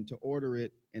kingdom, to order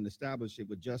it and establish it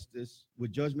with justice,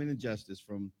 with judgment and justice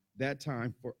from that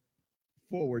time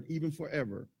forward, even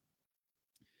forever.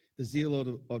 The zeal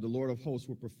of the Lord of hosts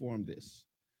will perform this.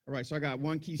 All right, so I got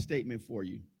one key statement for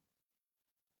you.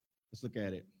 Let's look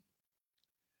at it.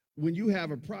 When you have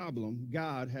a problem,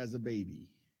 God has a baby.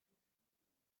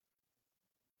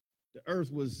 The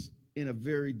earth was in a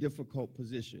very difficult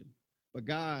position, but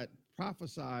God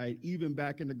prophesied even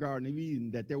back in the Garden of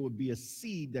Eden that there would be a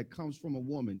seed that comes from a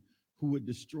woman who would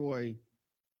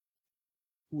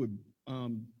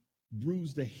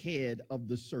bruise the head of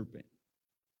the serpent,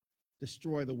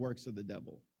 destroy the works of the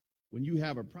devil. When you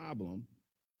have a problem,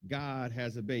 God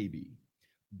has a baby,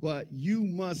 but you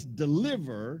must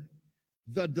deliver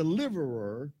the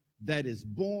deliverer that is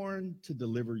born to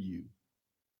deliver you.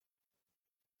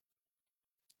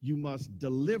 You must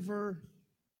deliver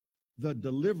the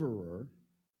deliverer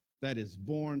that is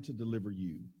born to deliver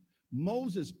you.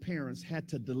 Moses' parents had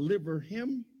to deliver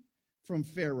him from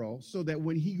Pharaoh so that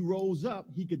when he rose up,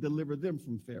 he could deliver them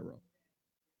from Pharaoh.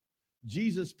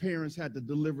 Jesus' parents had to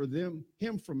deliver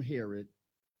him from Herod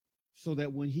so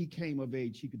that when he came of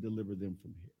age, he could deliver them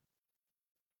from Herod.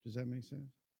 Does that make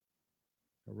sense?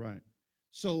 All right.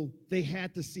 So they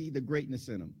had to see the greatness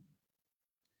in him.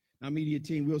 Now, media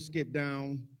team, we'll skip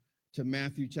down to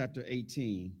Matthew chapter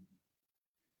 18.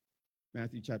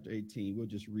 Matthew chapter 18. We'll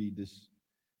just read this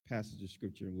passage of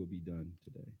scripture and we'll be done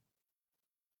today.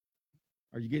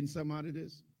 Are you getting something out of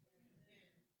this?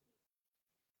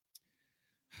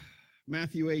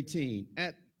 Matthew 18.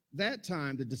 At that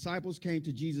time, the disciples came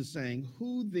to Jesus saying,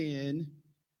 "Who then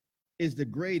is the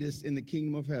greatest in the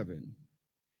kingdom of heaven?"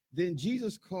 Then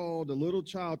Jesus called a little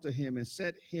child to him and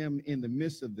set him in the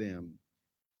midst of them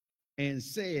and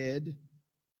said,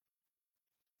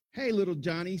 "Hey, little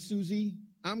Johnny, Susie,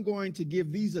 I'm going to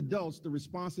give these adults the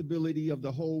responsibility of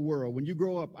the whole world. When you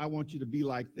grow up, I want you to be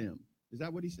like them." Is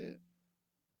that what he said?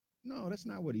 No, that's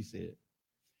not what he said.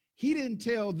 He didn't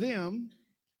tell them,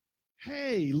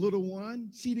 "Hey, little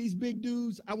one, see these big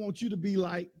dudes? I want you,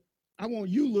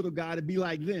 little guy, to be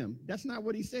like them." That's not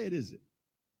what he said, is it?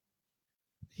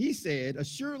 He said,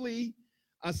 "Assuredly,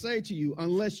 I say to you,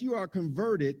 unless you are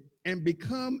converted and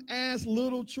become as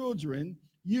little children,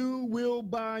 you will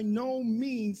by no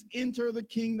means enter the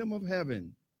kingdom of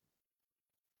heaven.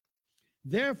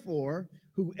 Therefore,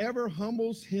 whoever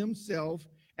humbles himself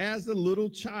as a little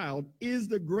child is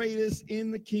the greatest in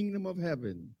the kingdom of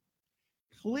heaven."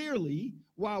 Clearly,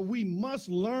 while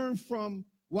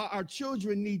our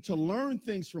children need to learn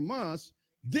things from us,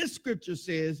 this scripture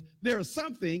says there is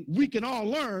something we can all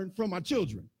learn from our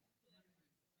children.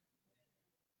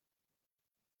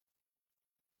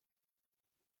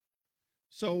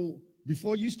 So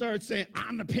before you start saying,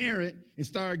 "I'm the parent," and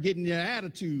start getting your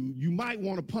attitude, you might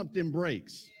want to pump them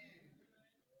brakes.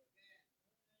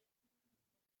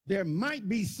 There might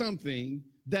be something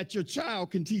that your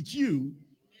child can teach you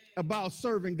about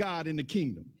serving God in the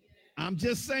kingdom. I'm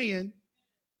just saying.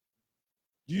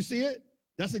 Do you see it?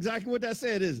 That's exactly what that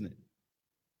said, isn't it?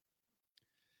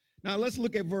 Now let's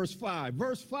look at verse 5.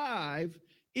 Verse 5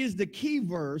 is the key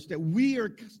verse that we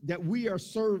are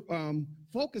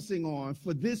focusing on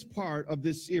for this part of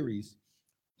this series.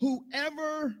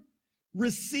 Whoever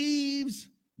receives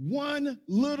one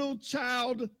little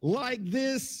child like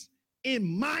this in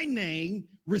my name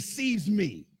receives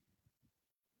me.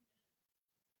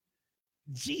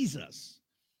 Jesus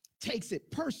takes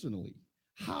it personally,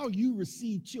 how you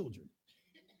receive children.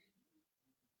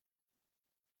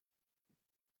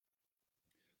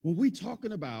 When we're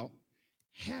talking about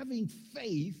having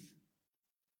faith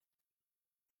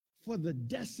for the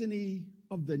destiny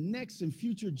of the next and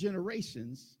future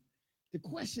generations, the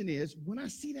question is, when I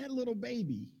see that little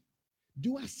baby,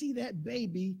 do I see that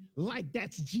baby like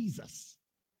that's Jesus?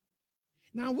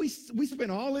 Now, we spend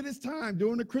all of this time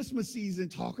during the Christmas season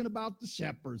talking about the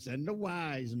shepherds and the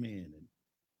wise men,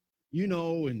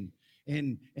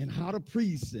 and how the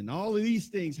priests and all of these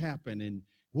things happen and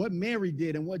what Mary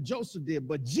did and what Joseph did.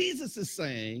 But Jesus is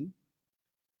saying,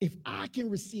 if I can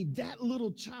receive that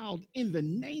little child in the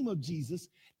name of Jesus,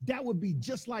 that would be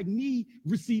just like me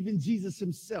receiving Jesus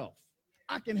himself.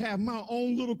 I can have my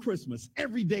own little Christmas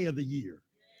every day of the year.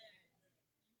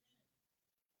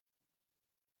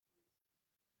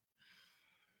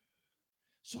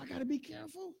 So I got to be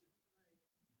careful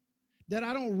that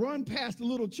I don't run past the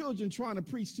little children trying to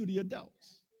preach to the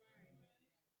adults.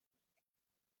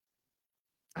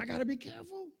 I got to be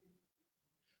careful.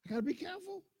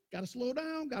 Got to slow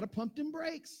down, got to pump them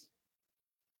brakes.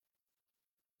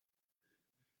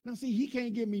 Now, see, he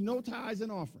can't give me no tithes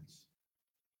and offerings.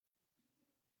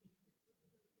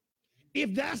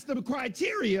 If that's the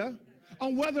criteria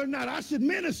on whether or not I should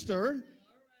minister,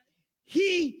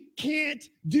 he can't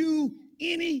do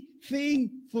anything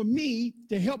for me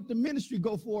to help the ministry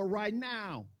go forward right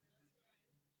now.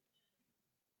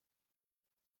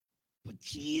 But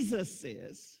Jesus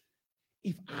says,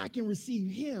 if I can receive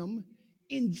him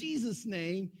in Jesus'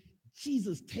 name,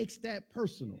 Jesus takes that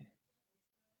personal.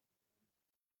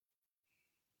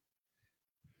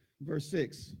 Verse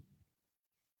 6.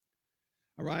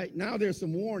 All right, now there's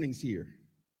some warnings here.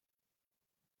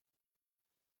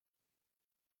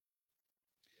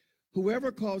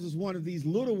 Whoever causes one of these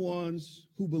little ones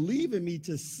who believe in me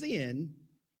to sin,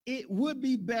 it would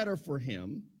be better for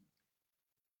him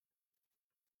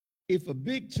if a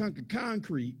big chunk of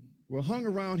concrete were hung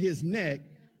around his neck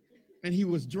and he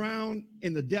was drowned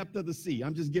in the depth of the sea.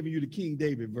 I'm just giving you the King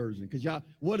David version, because y'all,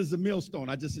 what is a millstone?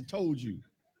 I just told you.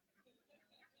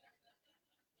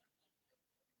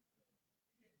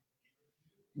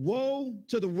 Woe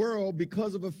to the world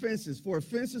because of offenses, for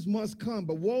offenses must come,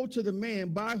 but woe to the man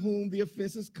by whom the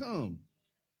offenses come.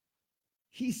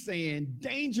 He's saying,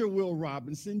 danger, Will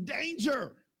Robinson,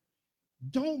 danger.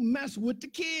 Don't mess with the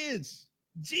kids.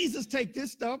 Jesus take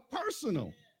this stuff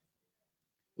personal.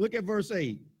 Look at verse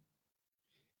 8.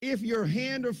 If your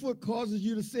hand or foot causes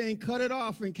you to sin, cut it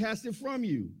off and cast it from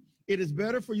you. It is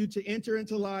better for you to enter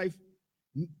into life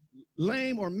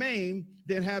lame or maimed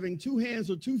than having 2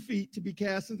 hands or 2 feet to be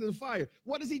cast into the fire.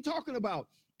 What is he talking about?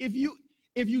 If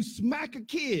you smack a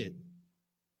kid,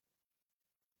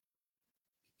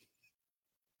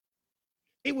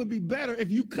 it would be better if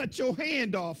you cut your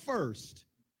hand off first,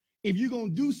 if you're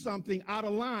going to do something out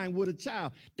of line with a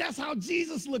child. That's how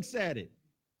Jesus looks at it.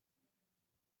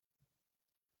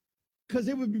 Because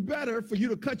it would be better for you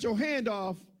to cut your hand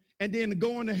off and then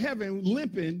go into heaven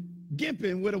limping,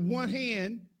 gimping with a 1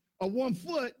 hand or 1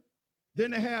 foot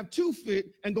than to have 2 feet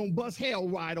and go bust hell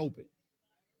wide open.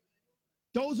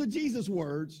 Those are Jesus'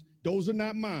 words. Those are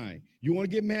not mine. You want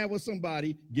to get mad with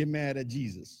somebody, get mad at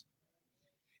Jesus.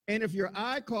 And if your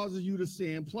eye causes you to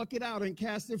sin, pluck it out and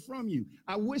cast it from you.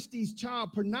 I wish these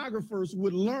child pornographers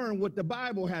would learn what the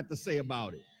Bible had to say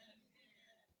about it.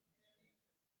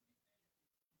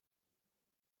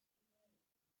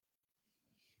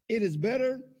 It is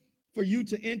better for you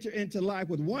to enter into life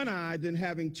with 1 eye than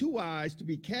having 2 eyes to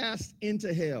be cast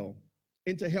into hell,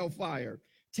 into hellfire.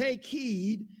 Take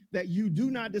heed that you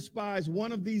do not despise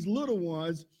one of these little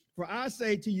ones, for I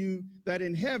say to you that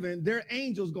in heaven, their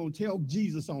angels going to tell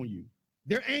Jesus on you.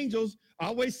 Their angels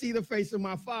always see the face of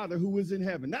my Father who is in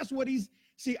heaven. That's what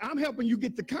see, I'm helping you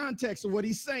get the context of what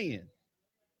he's saying.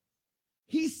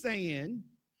 He's saying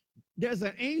there's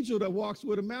an angel that walks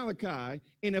with a Malachi,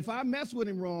 and if I mess with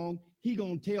him wrong, he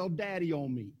gonna tell daddy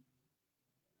on me.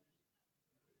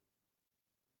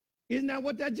 Isn't that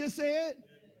what that just said?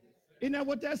 Isn't that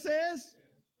what that says?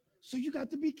 So you got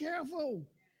to be careful.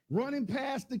 Running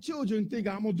past the children, think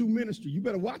I'm gonna do ministry. You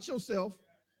better watch yourself.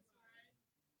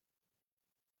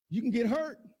 You can get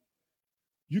hurt.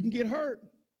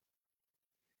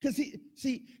 Because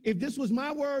see, if this was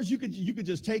my words, you could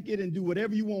just take it and do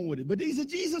whatever you want with it. But these are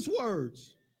Jesus'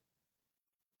 words.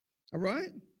 All right?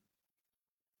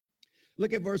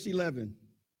 Look at verse 11.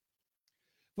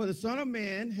 For the Son of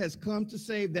Man has come to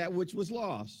save that which was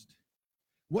lost.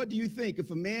 What do you think?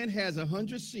 If a man has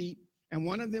 100 sheep and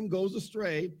one of them goes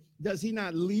astray, does he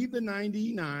not leave the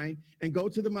 99 and go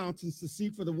to the mountains to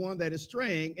seek for the one that is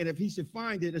straying? And if he should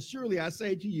find it, assuredly I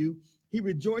say to you, he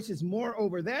rejoices more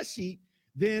over that sheep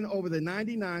than over the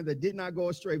 99 that did not go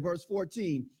astray. Verse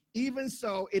 14, Even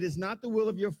so, it is not the will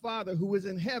of your Father who is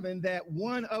in heaven that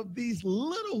one of these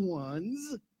little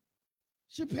ones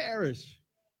should perish.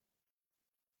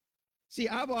 See,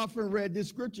 I've often read this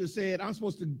scripture said, I'm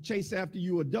supposed to chase after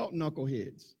you adult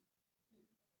knuckleheads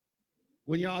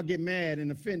when y'all get mad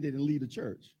and offended and leave the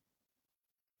church.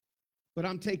 But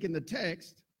I'm taking the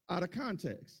text out of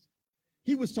context.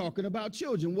 He was talking about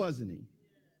children, wasn't he?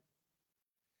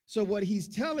 So what he's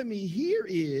telling me here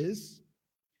is,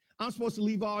 I'm supposed to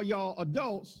leave all y'all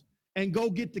adults and go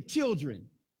get the children.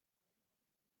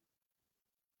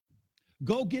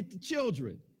 Go get the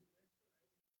children.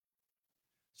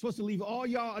 Supposed to leave all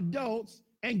y'all adults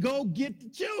and go get the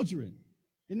children.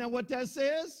 Isn't that what that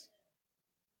says?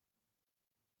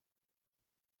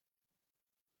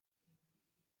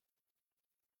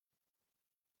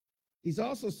 He's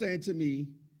also saying to me,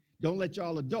 don't let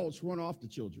y'all adults run off the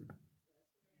children.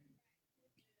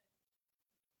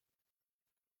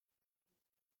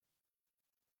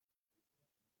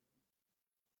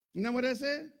 You know what I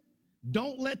said?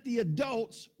 Don't let the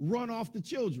adults run off the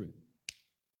children.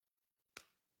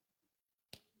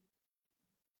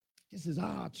 This is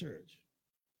our church.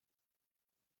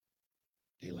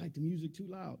 They like the music too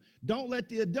loud. Don't let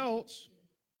the adults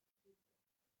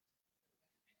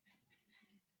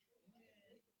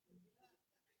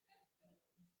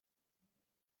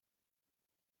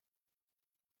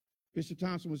Bishop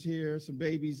Thompson was here, some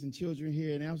babies and children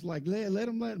here, and I was like, let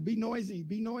them be noisy,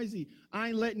 be noisy. I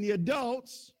ain't letting the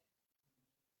adults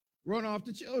run off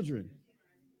the children.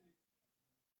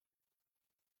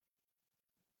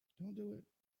 Don't do it.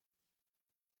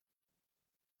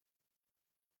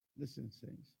 Listen,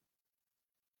 saints.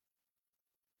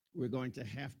 We're going to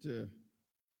have to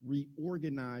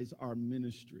reorganize our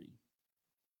ministry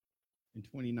in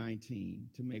 2019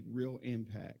 to make real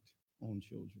impact on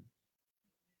children.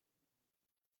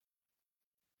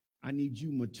 I need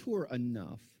you mature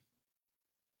enough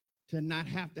to not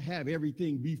have to have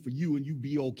everything be for you and you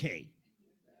be okay.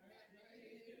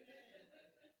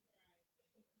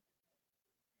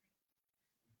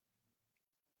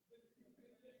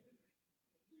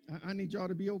 I need y'all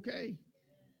to be okay.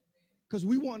 Because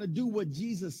we want to do what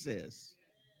Jesus says.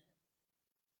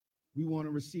 We want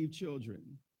to receive children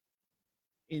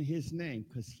in his name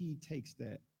because he takes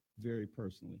that very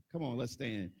personally. Come on, let's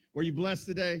stand. Were you blessed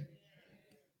today?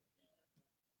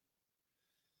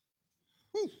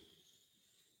 Whew.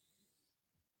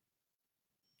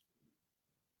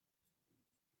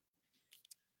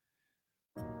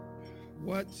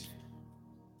 What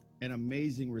an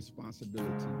amazing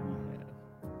responsibility we have.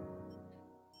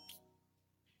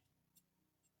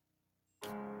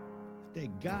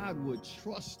 That God would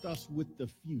trust us with the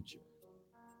future.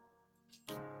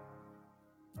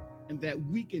 And that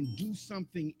we can do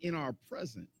something in our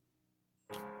present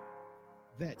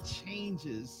that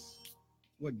changes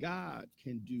what God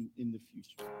can do in the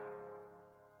future.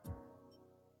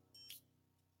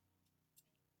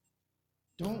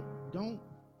 Don't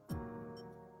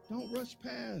rush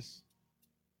past.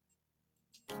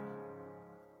 A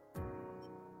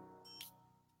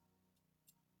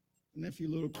nephew,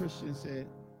 little Christian, said,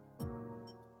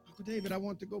 Uncle David, I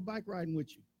want to go bike riding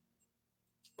with you.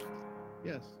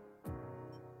 Yes.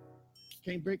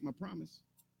 Can't break my promise.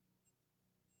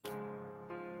 Because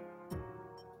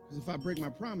if I break my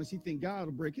promise, he think God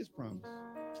will break his promise.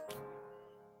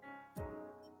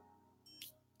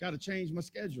 Got to change my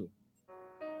schedule.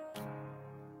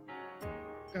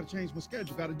 Got to change my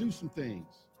schedule. Got to do some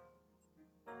things.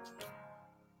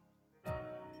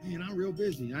 Man, I'm real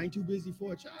busy. I ain't too busy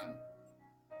for a child.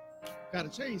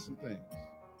 Got to change some things.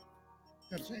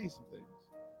 Got to change some things.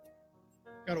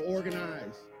 Got to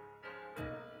organize.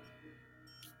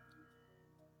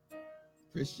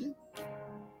 Christian,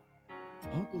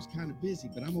 Uncle's kind of busy,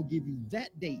 but I'm going to give you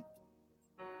that date.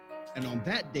 And on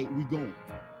that date, we going.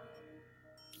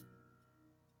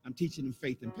 I'm teaching them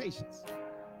faith and patience.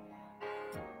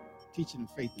 Teaching them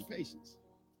faith and patience.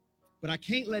 But I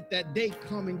can't let that date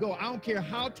come and go. I don't care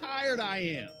how tired I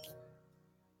am.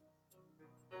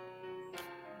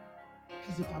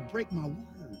 Because if I break my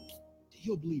word,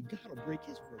 he'll believe God will break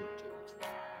his word too.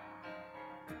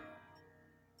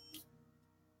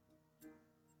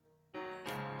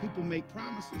 People make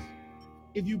promises.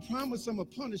 If you promise them a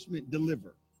punishment,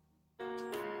 deliver.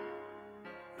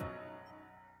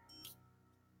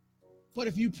 But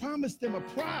if you promise them a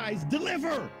prize,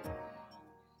 deliver.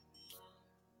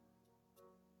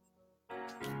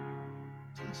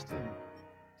 Teach them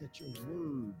that your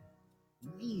word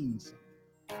means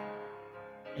something.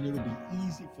 And it'll be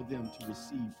easy for them to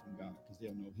receive from God because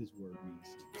they'll know his word means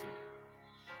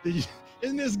something.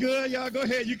 Isn't this good? Y'all go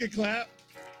ahead. You can clap.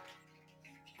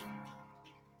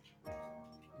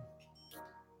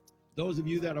 Those of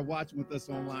you that are watching with us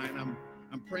online,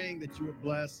 I'm praying that you are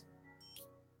blessed.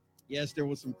 Yes, there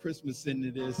was some Christmas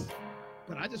into this,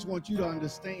 but I just want you to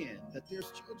understand that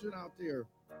there's children out there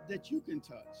that you can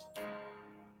touch.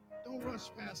 Don't rush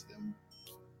past them.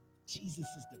 Jesus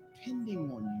is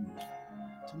depending on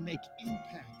you to make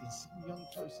impact in some young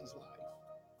person's life.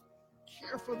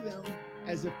 Care for them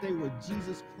as if they were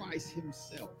Jesus Christ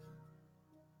himself.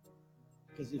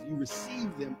 Because if you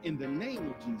receive them in the name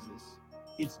of Jesus,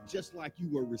 it's just like you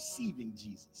were receiving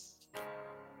Jesus.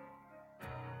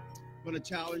 I'm going to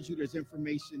challenge you. There's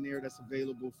information there that's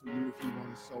available for you if you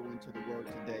want to sow into the word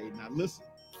today. Now listen,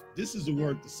 this is a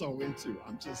word to sow into.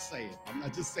 I'm just saying. I'm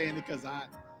not just saying it because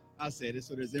I said it.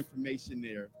 So there's information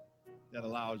there that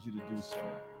allows you to do so.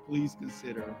 Please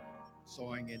consider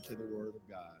sowing into the word of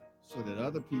God so that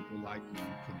other people like you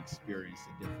can experience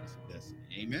the difference of destiny.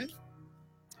 Amen?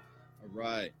 All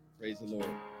right. Praise the Lord.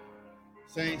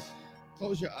 Saints,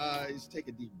 close your eyes. Take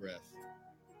a deep breath.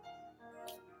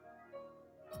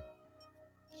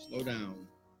 Slow down.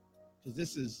 Because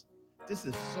this is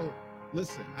so,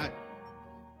 listen,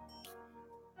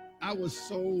 I was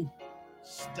so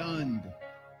stunned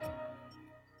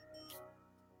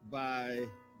by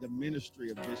the ministry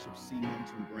of Bishop C.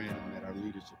 Monson Branham at our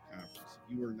leadership conference.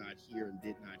 If you were not here and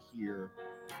did not hear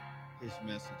his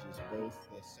messages, both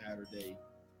the Saturday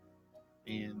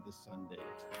and the Sunday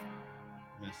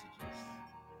messages,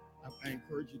 I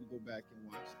encourage you to go back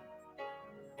and watch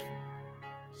them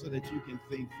so that you can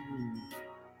think through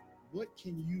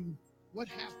what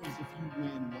happens if you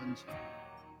win one child?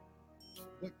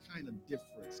 What kind of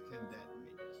difference can that make?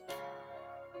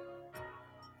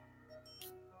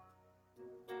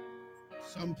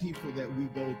 Some people that we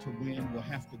go to win will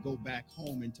have to go back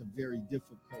home into very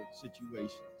difficult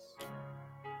situations.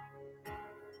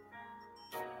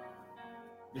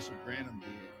 Bishop Branham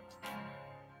did.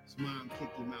 His mom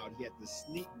kicked him out. He had to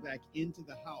sneak back into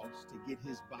the house to get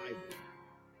his Bible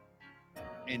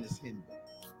and his hymn book.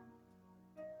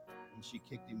 And she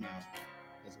kicked him out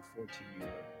as a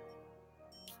 14-year-old.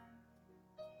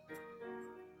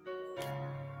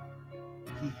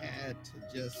 He had to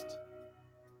just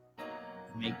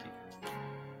make it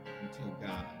until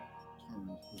God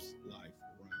turned his life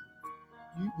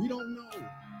around. We don't know.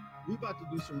 We're about to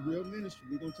do some real ministry.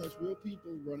 We're going to touch real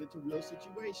people, run into real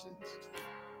situations.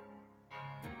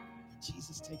 But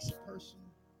Jesus takes it personal.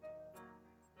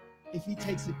 If he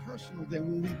takes it personal, then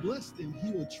when we bless them,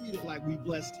 he will treat it like we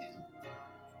blessed him.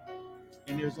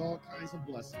 And there's all kinds of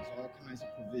blessings, all kinds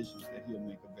of provisions that he'll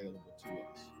make available to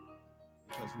us.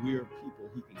 Because we're people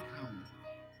he can count on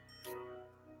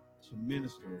to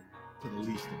minister to the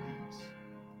least of these.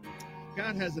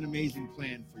 God has an amazing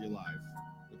plan for your life.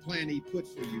 The plan he put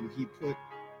for you, he put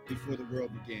before the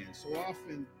world began. So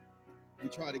often we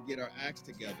try to get our acts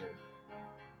together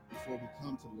before we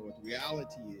come to the Lord. The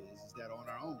reality is that on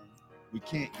our own, we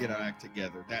can't get our act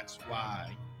together. That's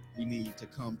why we need to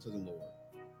come to the Lord.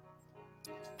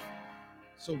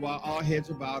 So while all heads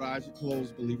are bowed, eyes are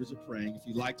closed, believers are praying, if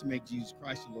you'd like to make Jesus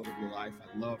Christ the Lord of your life,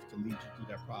 I'd love to lead you through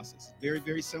that process. Very,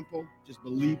 very simple. Just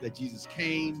believe that Jesus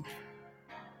came,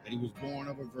 that he was born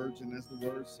of a virgin, as the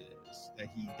word says, that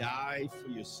he died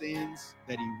for your sins,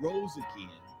 that he rose again,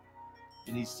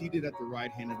 and he's seated at the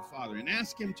right hand of the Father. And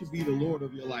ask him to be the Lord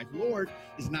of your life. Lord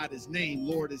is not his name.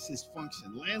 Lord is his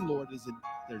function. Landlord isn't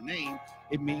their name.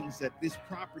 It means that this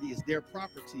property is their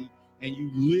property, and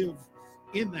you live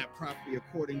in that property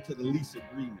according to the lease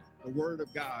agreement. The word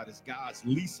of God is God's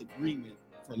lease agreement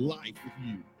for life with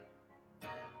you.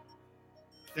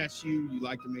 If that's you, you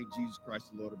like to make Jesus Christ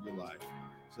the Lord of your life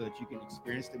so that you can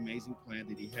experience the amazing plan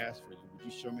that he has for you. Would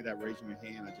you show me that? Raising your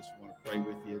hand. I just want to pray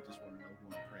with you. Just want to know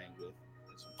who I'm praying with.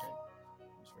 That's okay.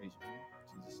 Just raise your hand.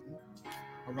 Jesus' name.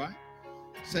 All right.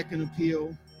 Second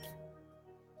appeal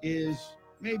is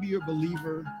maybe you're a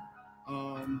believer,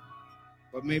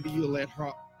 but maybe you'll let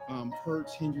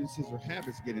hurts, hindrances, or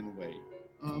habits get in the way.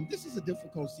 This is a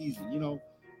difficult season. You know,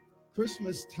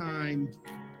 Christmas time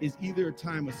is either a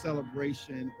time of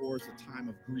celebration or it's a time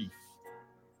of grief.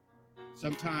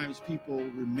 Sometimes people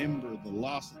remember the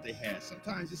loss that they had.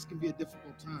 Sometimes this can be a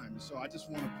difficult time. So I just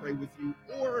want to pray with you.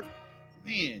 Or,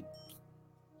 man,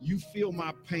 you feel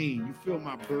my pain. You feel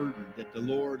my burden that the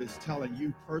Lord is telling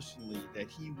you personally that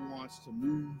he wants to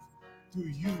move through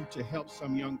you to help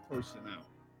some young person out.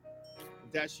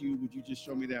 If that's you, would you just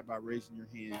show me that by raising your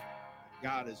hand?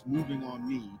 God is moving on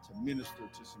me to minister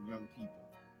to some young people.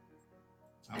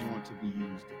 I want to be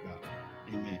used of God.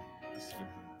 Amen. Let's see your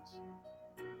hands.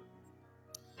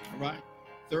 All right.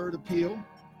 Third appeal.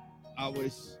 I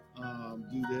always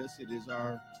do this. It is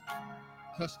our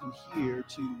custom here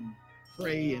to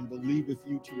pray and believe with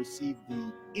you to receive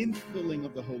the infilling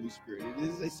of the Holy Spirit. It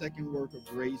is a second work of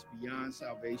grace beyond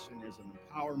salvation. There's an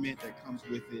empowerment that comes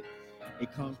with it.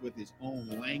 It comes with its own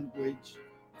language.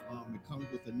 It comes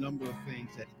with a number of things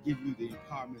that give you the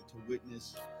empowerment to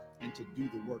witness and to do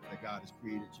the work that God has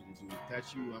created you to do. If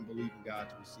that's you, I'm believing God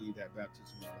to receive that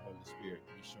baptism of the Holy Spirit.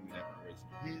 Can you show me that by raising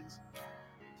your hands?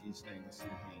 In Jesus' name, let's see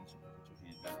your hands. You can put your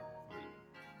hand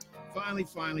down.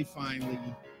 Finally,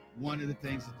 one of the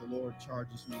things that the Lord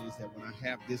charges me is that when I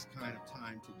have this kind of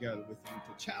time together with you,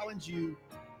 to challenge you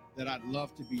that I'd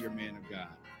love to be your man of God.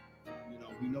 You know,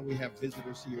 we know we have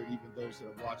visitors here, even those that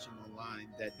are watching online,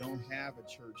 that don't have a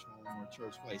church home or a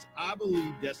church place. I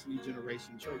believe Destiny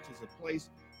Generation Church is a place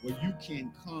where you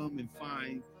can come and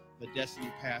find the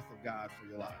destiny path of God for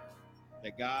your life.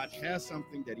 That God has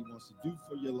something that he wants to do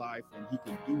for your life, and he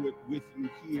can do it with you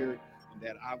here. And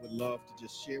that I would love to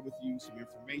just share with you some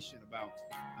information about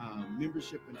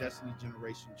membership in Destiny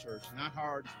Generation Church. Not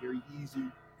hard, it's very easy,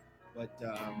 but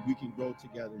we can grow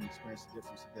together and experience the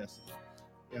difference of destiny.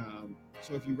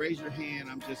 So if you raise your hand,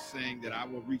 I'm just saying that I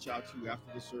will reach out to you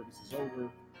after the service is over,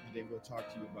 and then we'll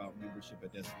talk to you about membership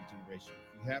at Destiny Generation.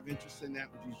 If you have interest in that,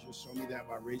 would you just show me that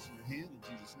by raising your hand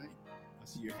in Jesus' name? I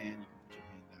see your hand. You can put your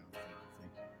hand down.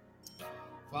 Thank you.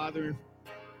 Father,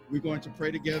 we're going to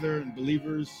pray together, and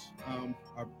believers,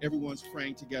 everyone's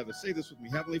praying together. Say this with me.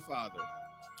 Heavenly Father,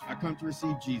 I come to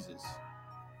receive Jesus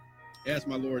as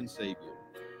my Lord and Savior.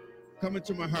 Come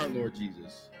into my heart, Lord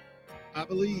Jesus. I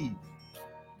believe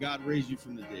God raised you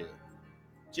from the dead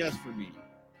just for me.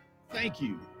 Thank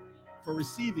you for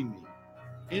receiving me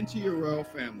into your royal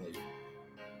family.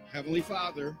 Heavenly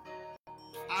Father,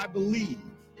 I believe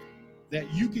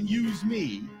that you can use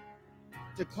me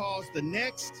to cause the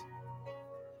next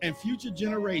and future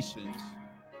generations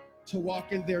to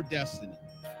walk in their destiny.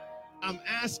 I'm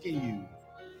asking you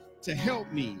to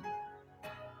help me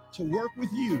to work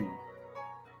with you,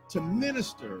 to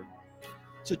minister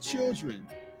to children,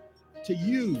 to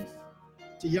youth,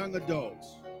 to young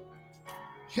adults.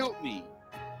 Help me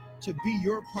to be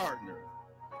your partner,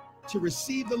 to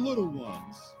receive the little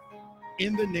ones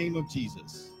in the name of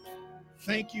Jesus.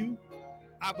 Thank you.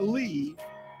 I believe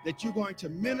that you're going to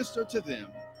minister to them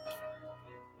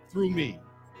through me.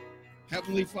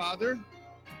 Heavenly Father,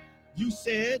 you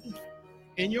said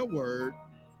in your word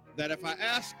that if I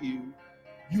ask you,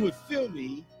 you would fill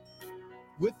me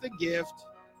with the gift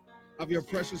of your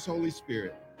precious Holy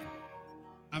Spirit.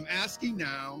 I'm asking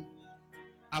now,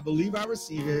 I believe I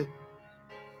receive it,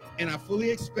 and I fully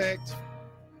expect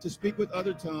to speak with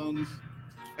other tongues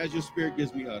as your Spirit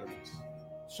gives me utterance.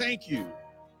 Thank you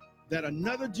that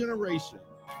another generation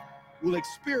will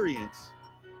experience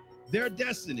their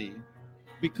destiny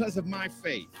because of my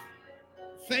faith.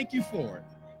 Thank you for it.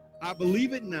 I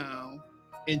believe it now.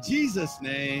 In Jesus'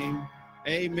 name,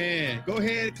 amen. Go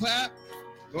ahead, clap.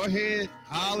 Go ahead.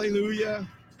 Hallelujah.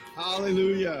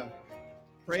 Hallelujah.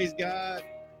 Praise God.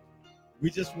 We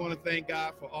just want to thank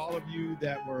God for all of you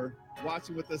that were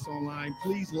watching with us online.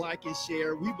 Please like and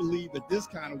share. We believe that this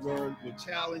kind of word will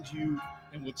challenge you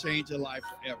and will change your life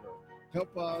forever.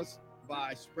 Help us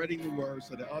by spreading the word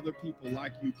so that other people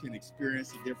like you can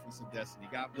experience the difference of destiny.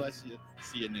 God bless you.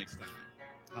 See you next time.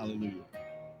 Hallelujah.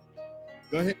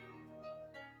 Go ahead.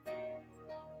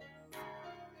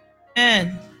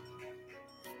 And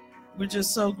we're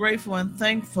just so grateful and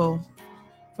thankful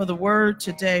for the word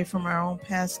today from our own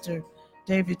pastor,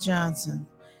 David Johnson.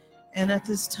 And at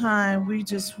this time, we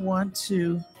just want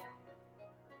to